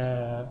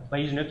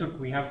Bayesian network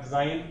we have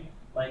designed.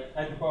 Like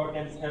hydropower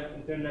dams have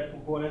internal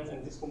components,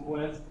 and these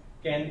components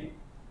can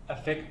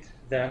affect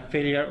the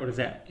failure or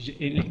the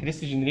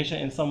electricity generation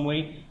in some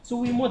way. So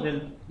we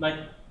modeled, like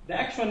the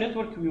actual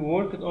network we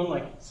worked on,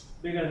 like it's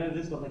bigger than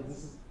this, but like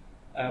this is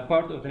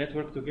part of the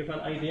network to give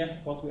an idea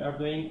what we are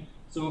doing.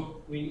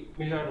 So we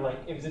measure, like,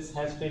 if this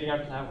has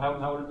failure,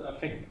 how will it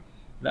affect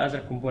the other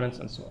components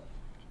and so on.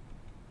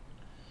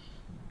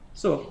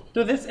 So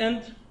to this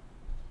end,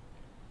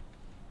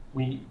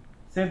 we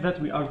said that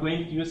we are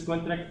going to use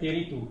contract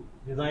theory to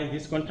design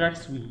these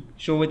contracts. We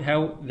showed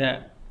how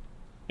the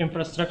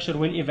infrastructure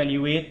will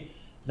evaluate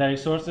the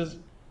resources.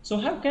 So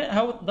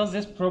how does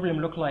this problem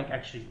look like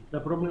actually? The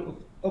problem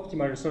of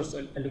optimal resource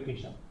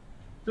allocation.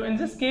 So in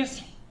this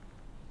case,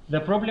 the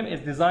problem is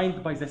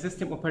designed by the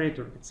system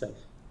operator itself.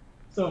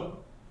 So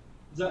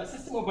the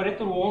system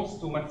operator wants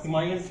to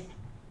maximize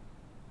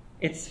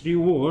its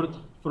reward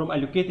from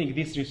allocating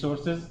these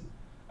resources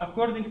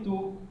according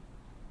to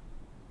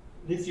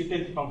this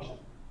utility function,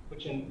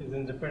 which is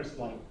in the first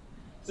line.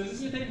 So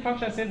this utility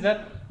function says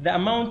that the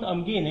amount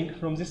I'm gaining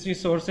from these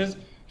resources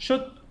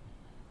should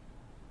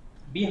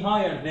be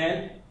higher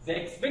than the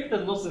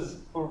expected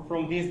losses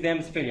from these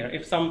dams' failure.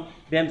 If some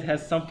dams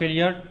has some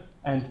failure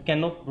and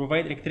cannot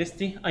provide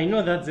electricity, I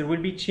know that there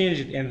will be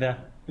changes in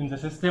the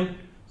system.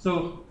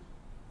 So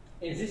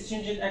this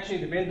changes actually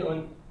depend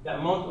on the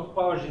amount of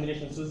power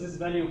generation. So this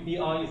value of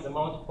PI is the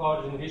amount of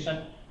power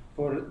generation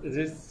for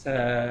this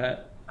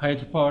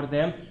hydropower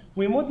dam.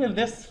 We model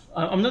this.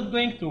 I'm not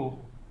going to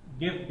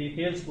give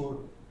details for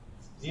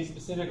these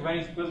specific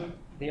values because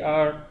they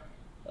are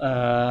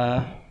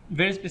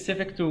very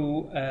specific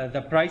to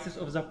the prices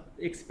of the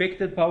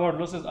expected power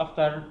losses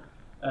after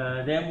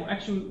dam.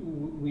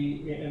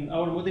 Actually, in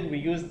our model we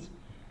used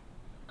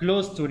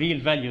close to real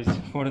values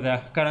for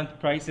the current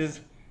prices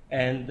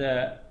and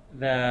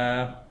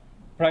the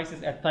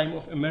prices at time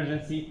of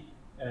emergency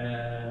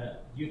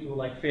due to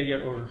like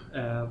failure or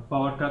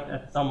power cut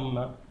at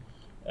some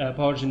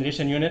power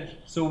generation unit.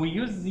 So we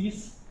use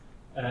these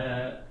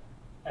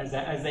as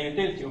a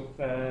utility of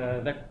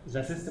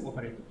the system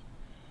operator.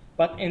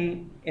 But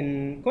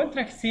in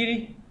contract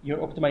theory, your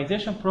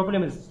optimization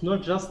problem is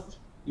not just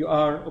you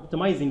are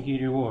optimizing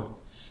your reward.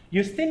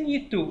 You still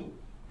need to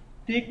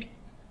take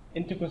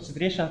into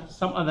consideration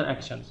some other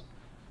actions.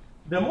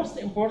 The most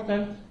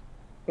important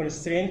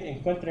constraint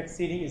in contract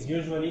theory is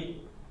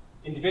usually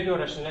individual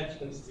rationality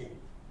constraint.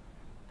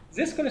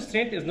 This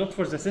constraint is not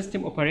for the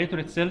system operator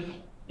itself,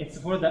 it's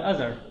for the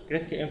other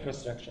critical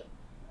infrastructure.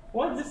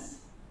 What this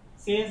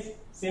says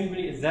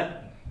simply is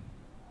that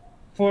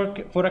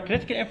for a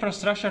critical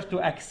infrastructure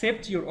to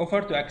accept your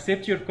offer, to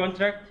accept your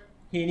contract,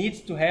 he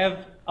needs to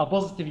have a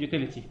positive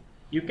utility.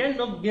 You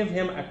cannot give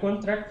him a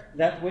contract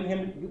that will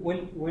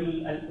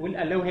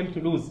allow him to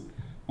lose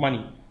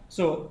money.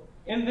 So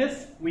in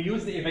this, we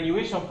use the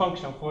evaluation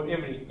function for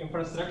every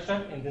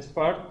infrastructure in this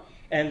part,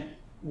 and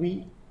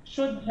we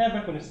should have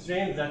a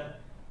constraint that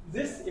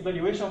this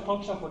evaluation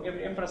function for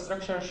every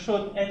infrastructure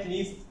should at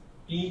least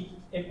be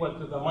equal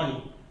to the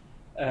money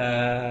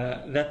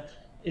that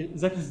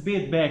is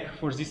paid back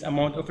for this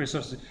amount of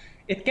resources.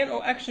 It can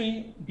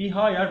actually be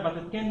higher, but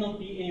it cannot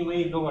be any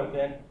way lower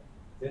than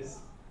this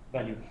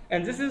value.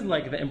 And this is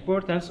like the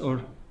importance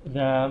or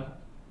the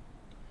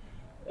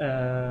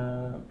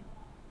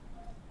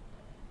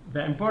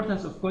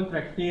importance of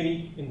contract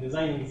theory in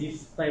designing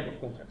these type of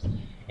contracts.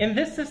 In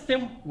this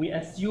system, we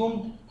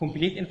assumed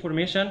complete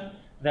information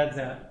that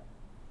the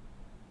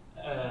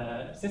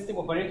system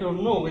operator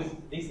knows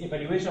this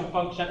evaluation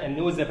function and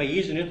knows the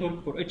Bayesian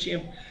network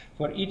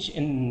for each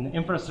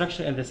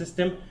infrastructure in the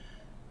system.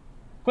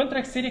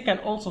 Contract theory can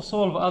also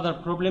solve other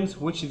problems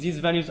which these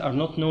values are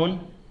not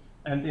known,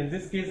 and in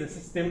this case the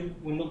system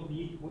will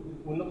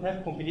not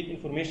have complete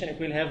information. It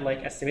will have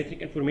like asymmetric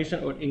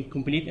information or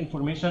incomplete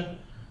information,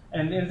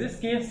 and in this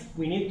case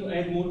we need to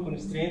add more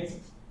constraints.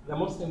 The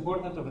most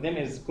important of them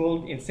is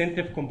called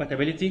incentive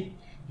compatibility,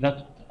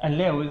 that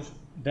allows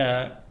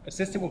the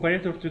system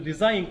operator to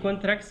design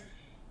contracts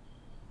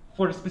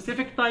for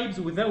specific types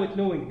without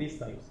knowing these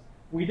types.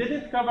 We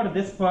didn't cover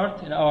this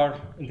part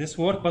in this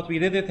work, but we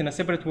did it in a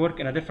separate work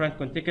in a different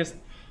context,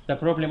 the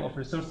problem of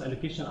resource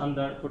allocation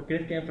for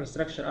critical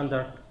infrastructure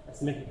under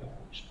asymmetric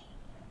approach.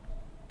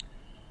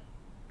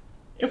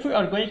 If we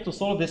are going to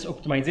solve this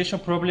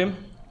optimization problem,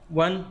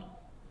 one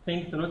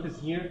thing to notice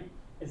here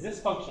is this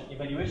function,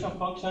 evaluation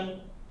function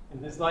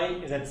in this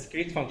line is a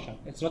discrete function.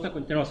 It's not a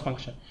continuous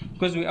function,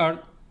 because we are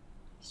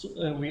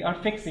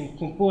fixing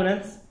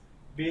components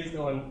based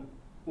on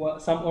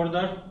some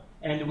order,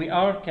 and we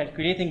are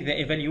calculating the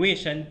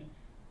evaluation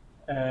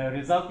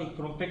resulting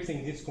from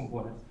fixing these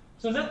components.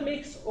 So that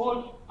makes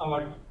all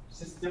our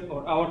system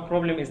or our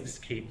problem is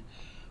discrete.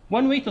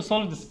 One way to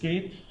solve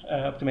discrete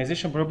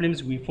optimization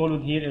problems we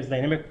followed here is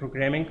dynamic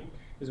programming,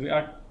 is we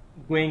are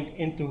going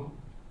into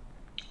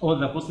all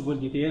the possible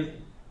details,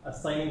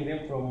 assigning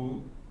them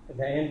from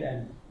the end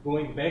and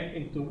going back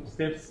into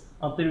steps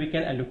until we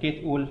can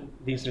allocate all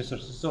these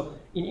resources. So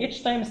in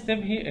each time step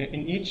here,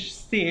 in each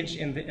stage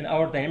in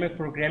our dynamic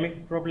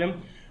programming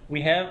problem,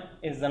 we have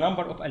is the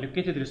number of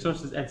allocated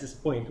resources at this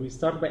point. We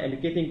start by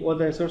allocating all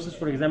the resources,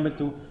 for example,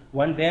 to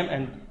one dam,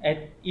 and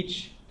at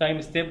each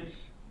time step,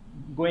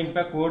 going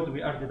backward,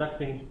 we are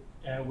deducting,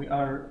 we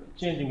are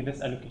changing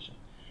this allocation.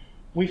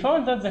 We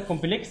found that the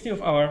complexity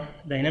of our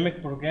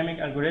dynamic programming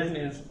algorithm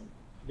is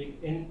big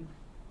N,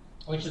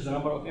 which is the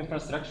number of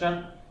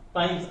infrastructure,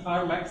 times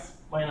Rmax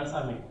minus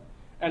Rmin.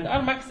 And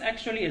Rmax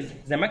actually is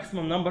the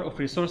maximum number of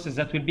resources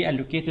that will be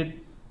allocated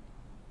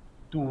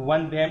to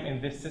one dam in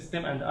this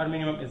system, and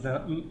Rminimum is the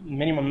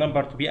minimum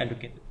number to be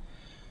allocated.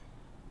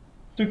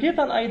 To get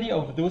an idea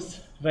of those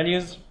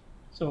values,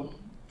 so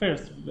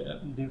first,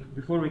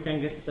 before we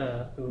can get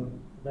to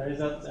the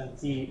results and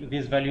see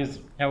these values,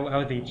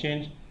 how they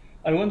change,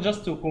 I want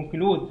just to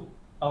conclude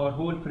our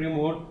whole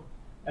framework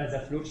as a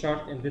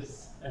flowchart in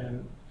this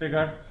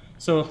figure.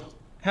 So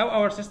how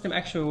our system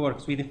actually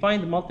works. We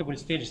defined multiple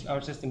stages in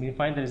our system. We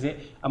defined there is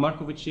a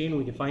Markov chain,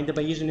 we defined the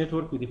Bayesian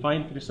network, we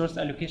defined resource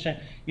allocation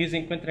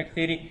using contract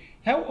theory.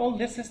 How all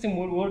this system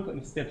will work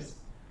in steps.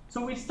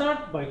 So we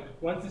start by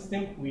one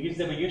system, we use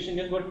the Bayesian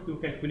network to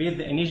calculate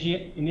the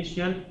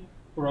initial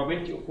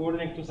probability of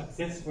forwarding to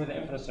success for the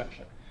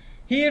infrastructure.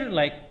 Here,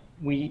 like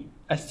we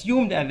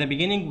assumed at the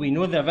beginning, we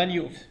know the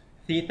value of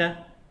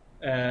theta.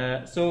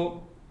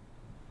 So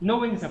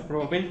knowing the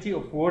probability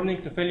of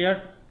forwarding to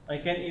failure, I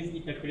can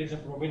easily calculate the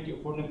probability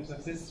of forwarding to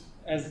success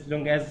as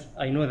long as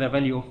I know the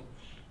value of,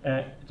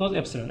 it was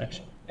epsilon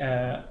actually,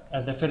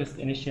 at the first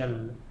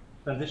initial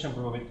transition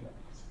probability.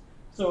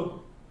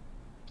 So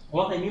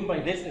what I mean by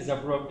this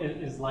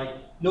is like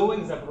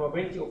knowing the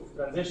probability of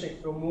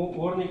transition from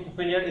warning to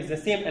failure is the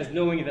same as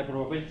knowing the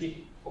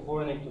probability of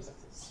warning to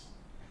success.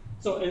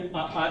 So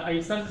I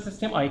start the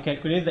system, I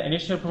calculate the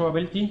initial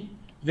probability,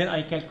 then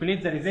I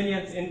calculate the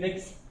resilience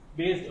index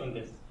based on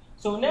this.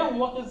 So now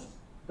what is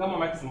gamma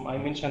maximum I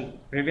mentioned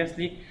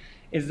previously?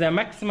 is the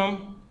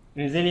maximum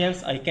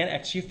resilience I can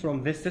achieve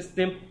from this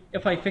system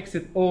if I fix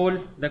it all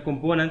the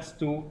components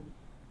to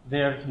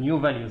their new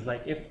values.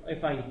 Like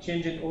if I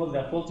change it all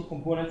the faulty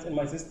components in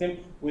my system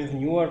with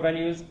newer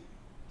values,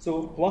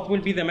 so what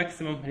will be the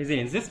maximum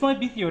resilience? This might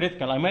be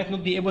theoretical. I might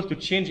not be able to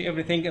change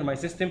everything in my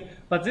system,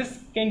 but this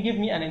can give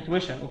me an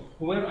intuition of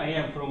where I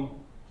am from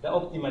the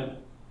optimal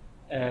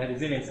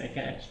resilience I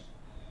can achieve.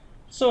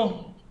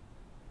 So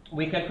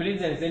we calculate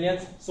the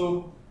resilience.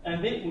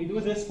 And then we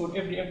do this for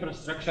every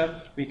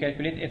infrastructure. We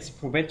calculate its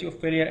probability of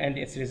failure and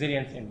its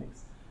resilience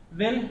index.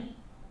 Then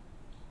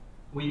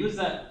we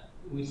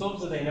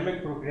solve the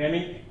dynamic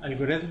programming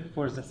algorithm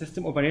for the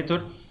system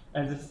operator,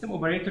 and the system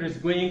operator is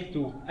going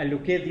to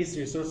allocate these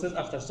resources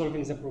after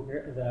solving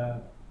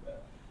the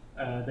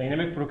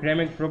dynamic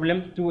programming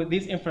problem to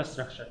this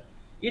infrastructure.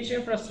 Each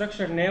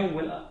infrastructure now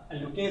will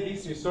allocate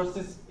these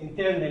resources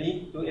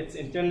internally to its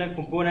internal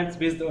components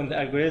based on the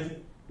algorithm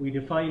we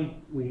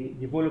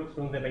developed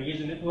from the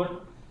Bayesian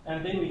network,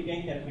 and then we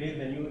can calculate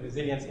the new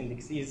resilience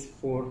indexes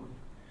for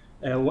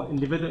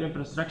individual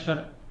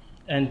infrastructure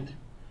and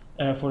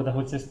for the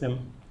whole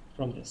system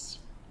from this.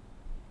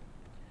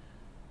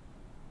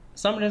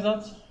 Some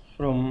results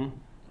from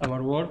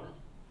our work.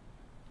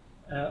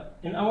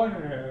 In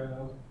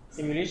our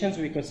simulations,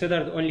 we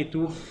considered only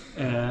two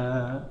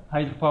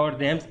hydropower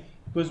dams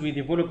because we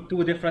developed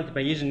two different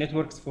Bayesian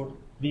networks for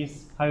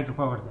these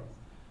hydropower dams.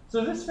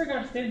 So this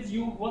figure tells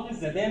you what is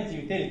the dam's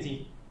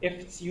utility if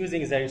it's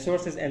using the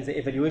resources and the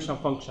evaluation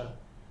function.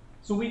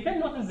 So we can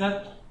notice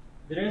that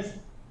there is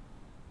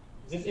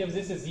if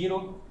this is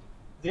 0,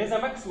 there is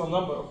a maximum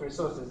number of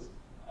resources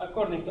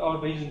according to our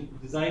Bayesian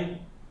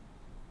design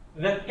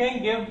that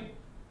can give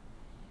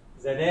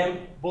the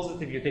dam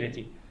positive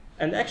utility.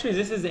 And actually,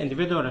 this is the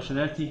individual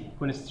rationality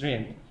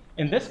constraint.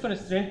 In this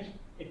constraint,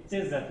 it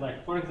says that,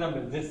 like, for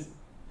example, this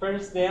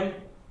first dam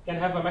can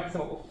have a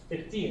maximum of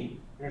 15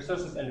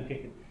 resources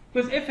allocated.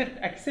 Because if it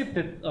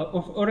accepted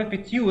or if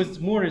it used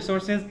more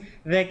resources,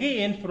 the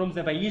gain from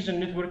the Bayesian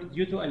network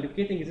due to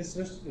allocating these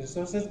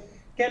resources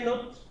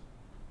cannot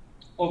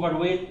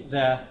overweight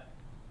the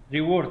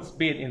rewards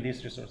paid in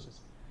these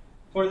resources.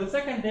 For the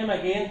second dam,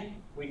 again,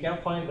 we can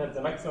find that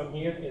the maximum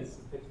here is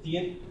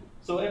 15.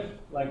 So if,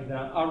 like, the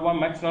R1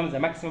 maximum, the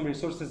maximum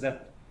resources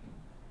that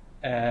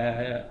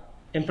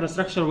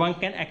infrastructure 1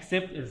 can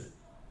accept is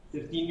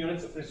 15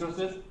 units of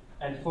resources,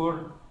 and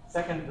for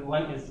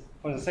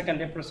the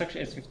second infrastructure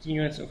is 15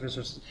 units of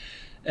resources.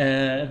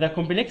 The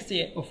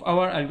complexity of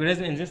our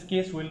algorithm in this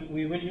case,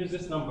 we will use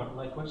this number,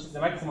 like, which is the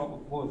maximum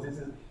of both. This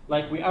is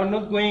like, we are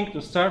not going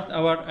to start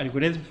our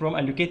algorithm from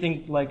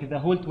allocating like the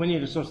whole 20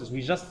 resources.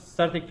 We just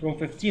starting from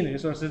 15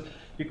 resources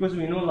because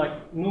we know,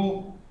 like,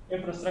 no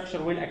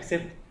infrastructure will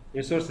accept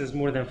resources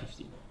more than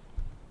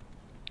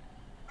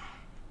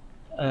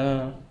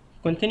 15.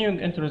 Continuing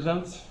into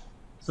results.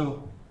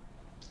 So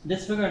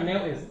this figure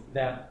now is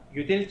the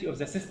utility of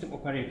the system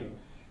operator.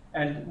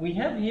 And we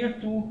have here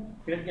two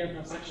critical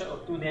infrastructure or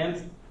two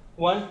dams,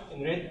 one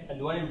in red and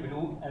one in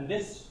blue. And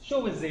this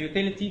shows the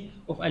utility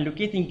of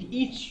allocating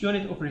each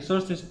unit of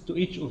resources to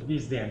each of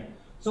these dams.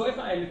 So if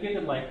I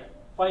allocated like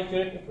 5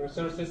 units of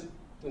resources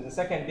to the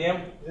second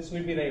dam, this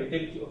will be the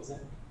utility of the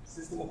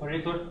system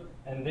operator.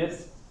 And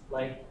this,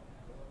 like,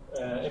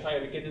 if I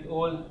allocated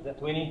all the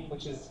 20,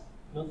 which is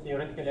not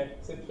theoretically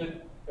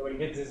accepted, I will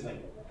get this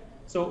value.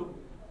 So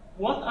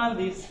what are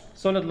these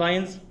solid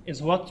lines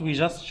is what we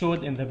just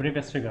showed in the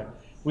previous figure.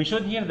 We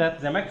showed here that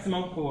the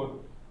maximum for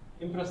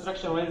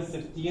infrastructure 1 is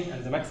 15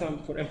 and the maximum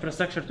for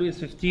infrastructure 2 is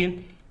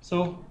 15.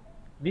 So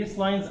these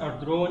lines are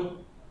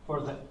drawn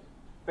for the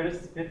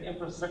first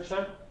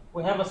infrastructure.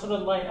 We have a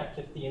solid line at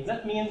 15.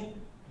 That means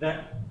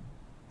the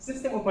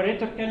system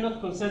operator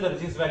cannot consider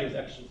these values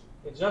actually.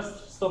 It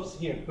just stops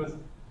here because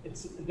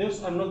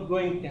those are not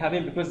going to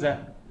happen because the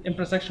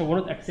infrastructure will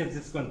not accept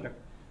this contract.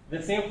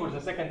 The same for the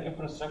second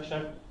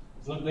infrastructure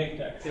is not going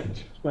to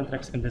accept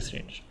contracts in this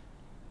range.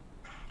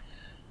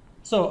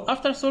 So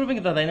after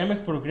solving the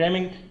dynamic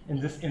programming in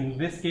this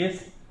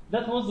case,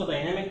 that was the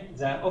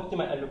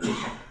optimal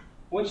allocation,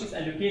 which is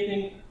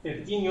allocating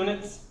 13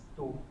 units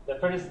to the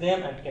first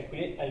dam and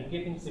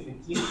allocating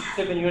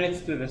 7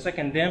 units to the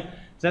second dam.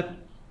 That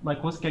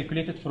was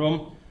calculated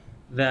from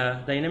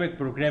the dynamic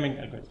programming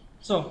algorithm.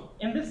 So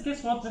in this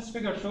case, what this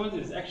figure shows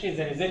is actually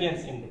the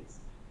resilience index.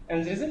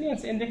 And the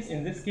resilience index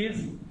in this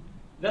case,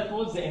 that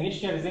was the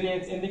initial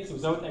resilience index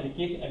without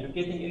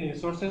allocating any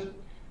resources.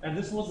 And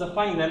this was the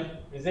final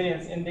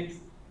resilience index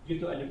due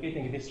to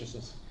allocating this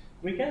resource.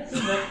 We can see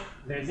that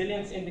the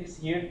resilience index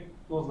here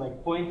was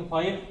like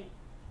 0.5.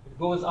 It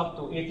goes up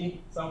to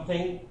 80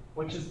 something,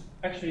 which is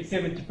actually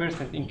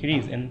 70%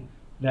 increase in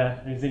the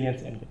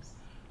resilience index.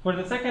 For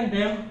the second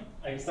dam,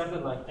 I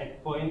started like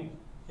at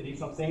 0.3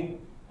 something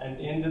and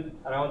ended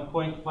around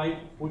 0.5,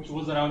 which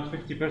was around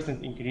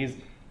 50% increase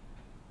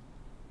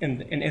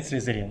in its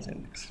resilience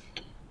index.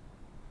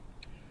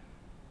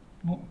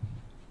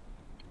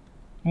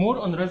 More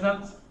on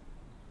results,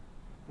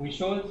 we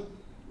showed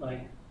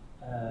like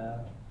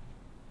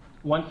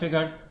one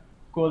figure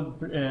called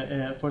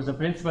for the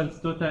principal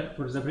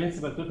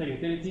total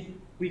utility.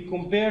 We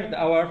compared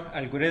our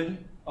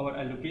algorithm, our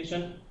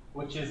allocation,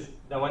 which is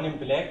the one in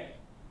black,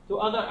 to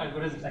other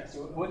algorithms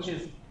actually, which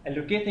is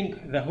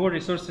allocating the whole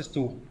resources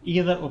to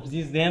either of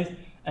these dams,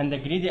 and the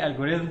greedy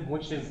algorithm,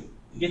 which is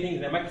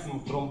getting the maximum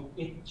from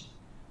each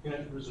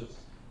unit resource.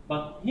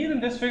 But here in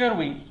this figure,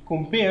 we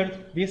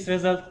compared this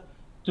result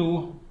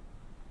to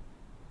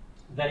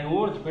the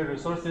reward per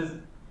resources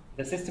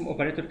the system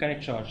operator can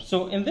charge.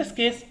 So in this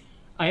case,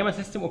 I am a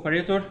system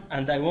operator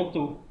and I want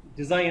to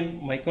design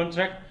my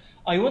contract.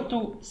 I want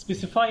to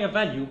specify a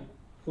value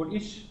for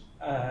each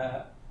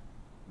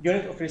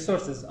unit of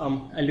resources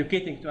I'm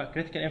allocating to a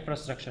critical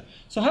infrastructure.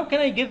 So how can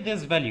I get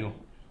this value?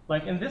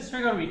 Like in this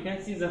figure, we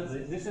can see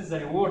that this is the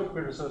reward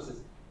per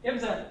resources.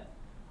 If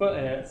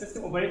the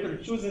system operator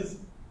chooses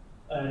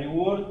a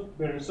reward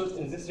per resource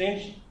in this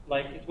range,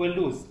 like it will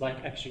lose, like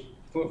actually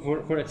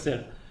for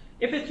itself.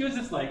 If it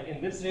uses like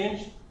in this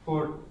range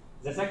for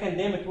the second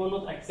name, it will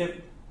not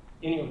accept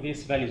any of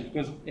these values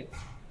because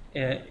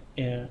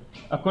it's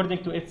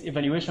according to its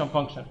evaluation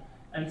function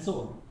and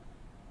so on.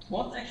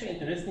 What's actually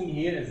interesting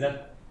here is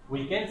that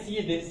we can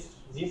see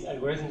these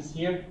algorithms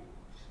here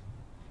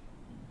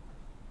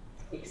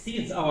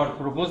exceeds our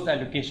proposed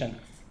allocation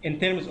in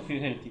terms of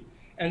utility.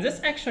 And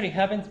this actually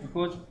happens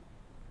because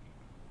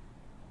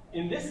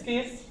in this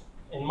case,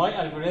 in my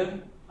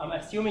algorithm, I'm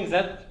assuming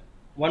that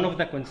one of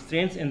the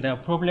constraints in the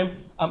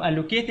problem, I'm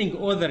allocating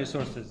all the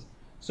resources.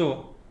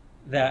 So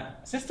the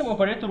system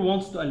operator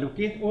wants to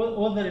allocate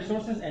all the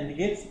resources and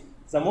gets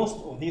the most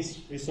of these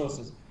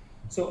resources.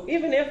 So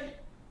even if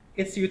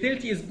its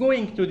utility is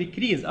going to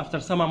decrease after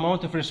some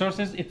amount of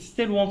resources, it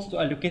still wants to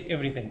allocate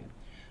everything.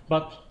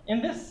 But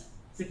in this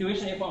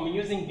situation, if I'm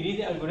using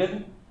greedy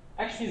algorithm,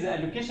 actually the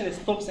allocation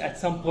stops at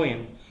some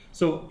point.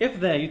 So if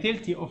the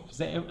utility of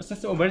the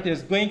system operator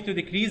is going to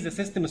decrease, the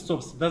system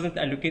stops, doesn't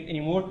allocate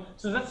anymore.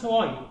 So that's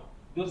why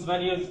those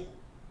values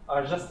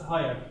are just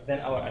higher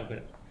than our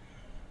algorithm.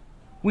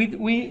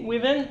 We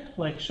then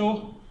like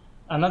show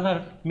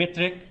another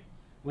metric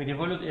we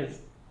developed is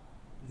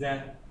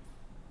the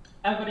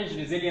average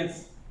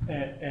resilience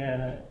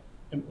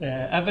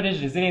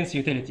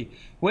utility,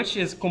 which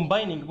is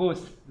combining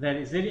both the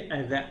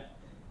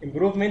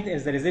improvement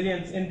in the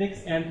resilience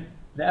index and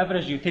the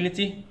average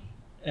utility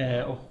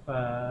of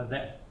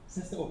the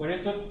system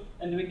operator.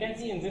 And we can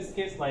see in this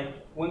case, like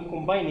when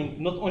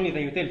combining not only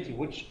the utility,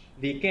 which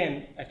they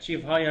can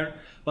achieve higher,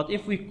 but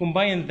if we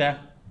combine the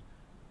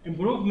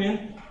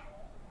improvement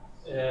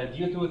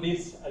due to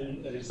these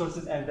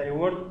resources and the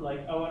reward,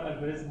 like our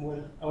algorithm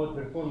will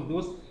outperform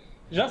those,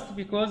 just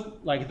because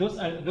like those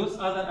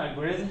other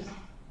algorithms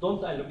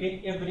don't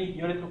allocate every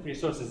unit of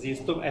resources. They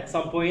stop at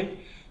some point,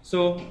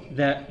 so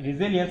the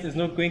resilience is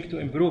not going to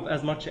improve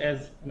as much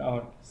as in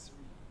our case.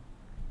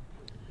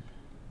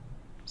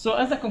 So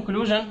as a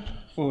conclusion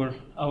for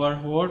our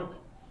work,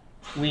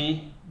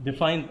 we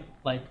defined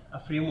like a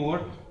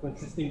framework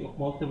consisting of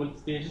multiple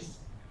stages.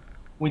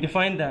 We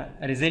defined the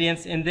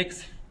resilience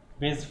index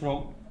based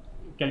from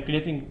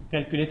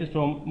calculated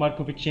from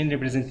Markov chain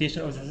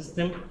representation of the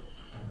system.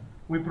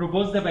 We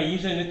proposed the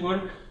Bayesian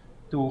network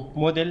to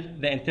model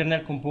the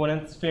internal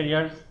components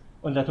failures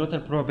on the total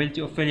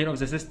probability of failure of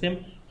the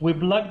system. We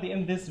plugged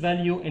in this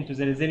value into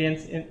the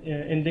resilience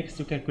index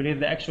to calculate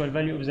the actual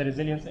value of the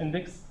resilience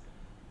index.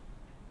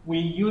 We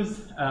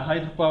use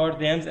hydropower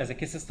dams as a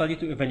case study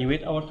to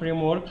evaluate our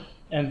framework,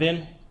 and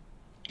then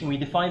we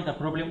defined the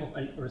problem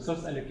of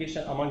resource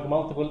allocation among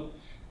multiple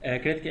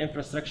critical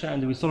infrastructure,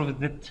 and we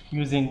solved it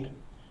using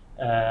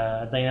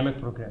dynamic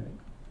programming.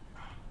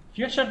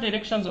 Future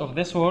directions of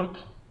this work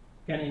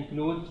can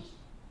include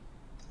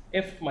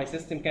if my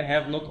system can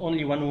have not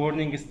only one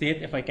warning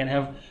state, if I can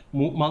have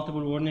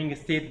multiple warning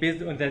states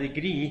based on the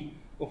degree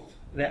of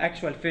the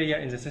actual failure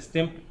in the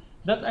system.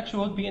 That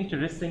actually would be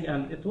interesting,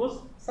 and it was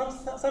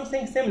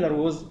something similar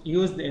was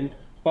used in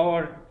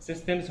power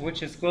systems,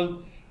 which is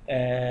called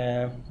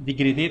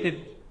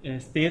degraded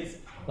states,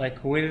 like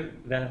where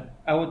the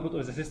output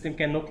of the system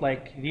cannot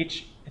like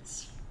reach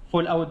its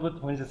full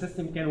output, when the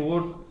system can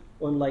work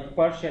on like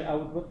partial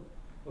output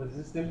of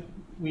the system.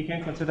 We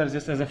can consider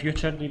this as a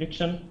future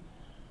direction.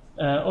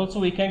 Also,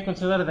 we can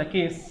consider the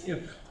case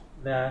if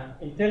the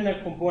internal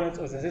components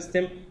of the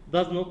system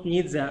does not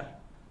need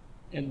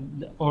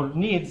or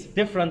needs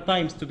different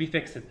times to be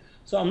fixed.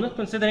 So I'm not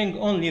considering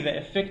only the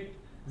effect,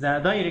 the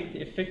direct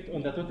effect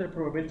on the total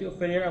probability of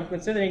failure. I'm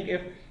considering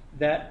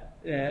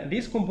if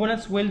these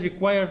components will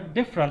require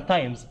different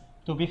times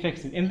to be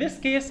fixed. In this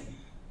case,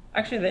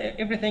 actually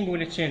everything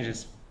will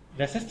changes.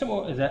 The system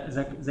or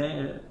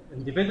the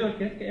individual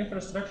critical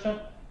infrastructure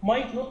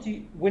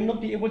will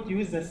not be able to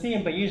use the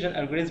same Bayesian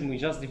algorithm we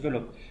just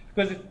developed,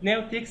 because it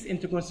now takes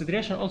into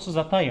consideration also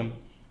the time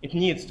it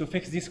needs to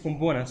fix these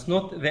components,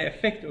 not the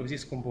effect of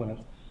these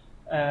components.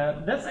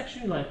 That's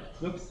actually like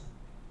looks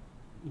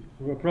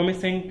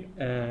promising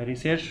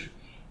research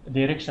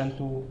direction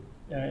to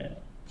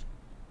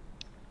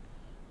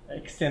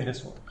extend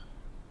this work.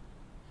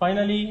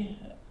 Finally,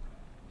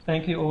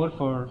 thank you all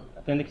for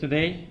attending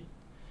today,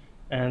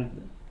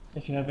 and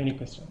if you have any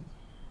questions.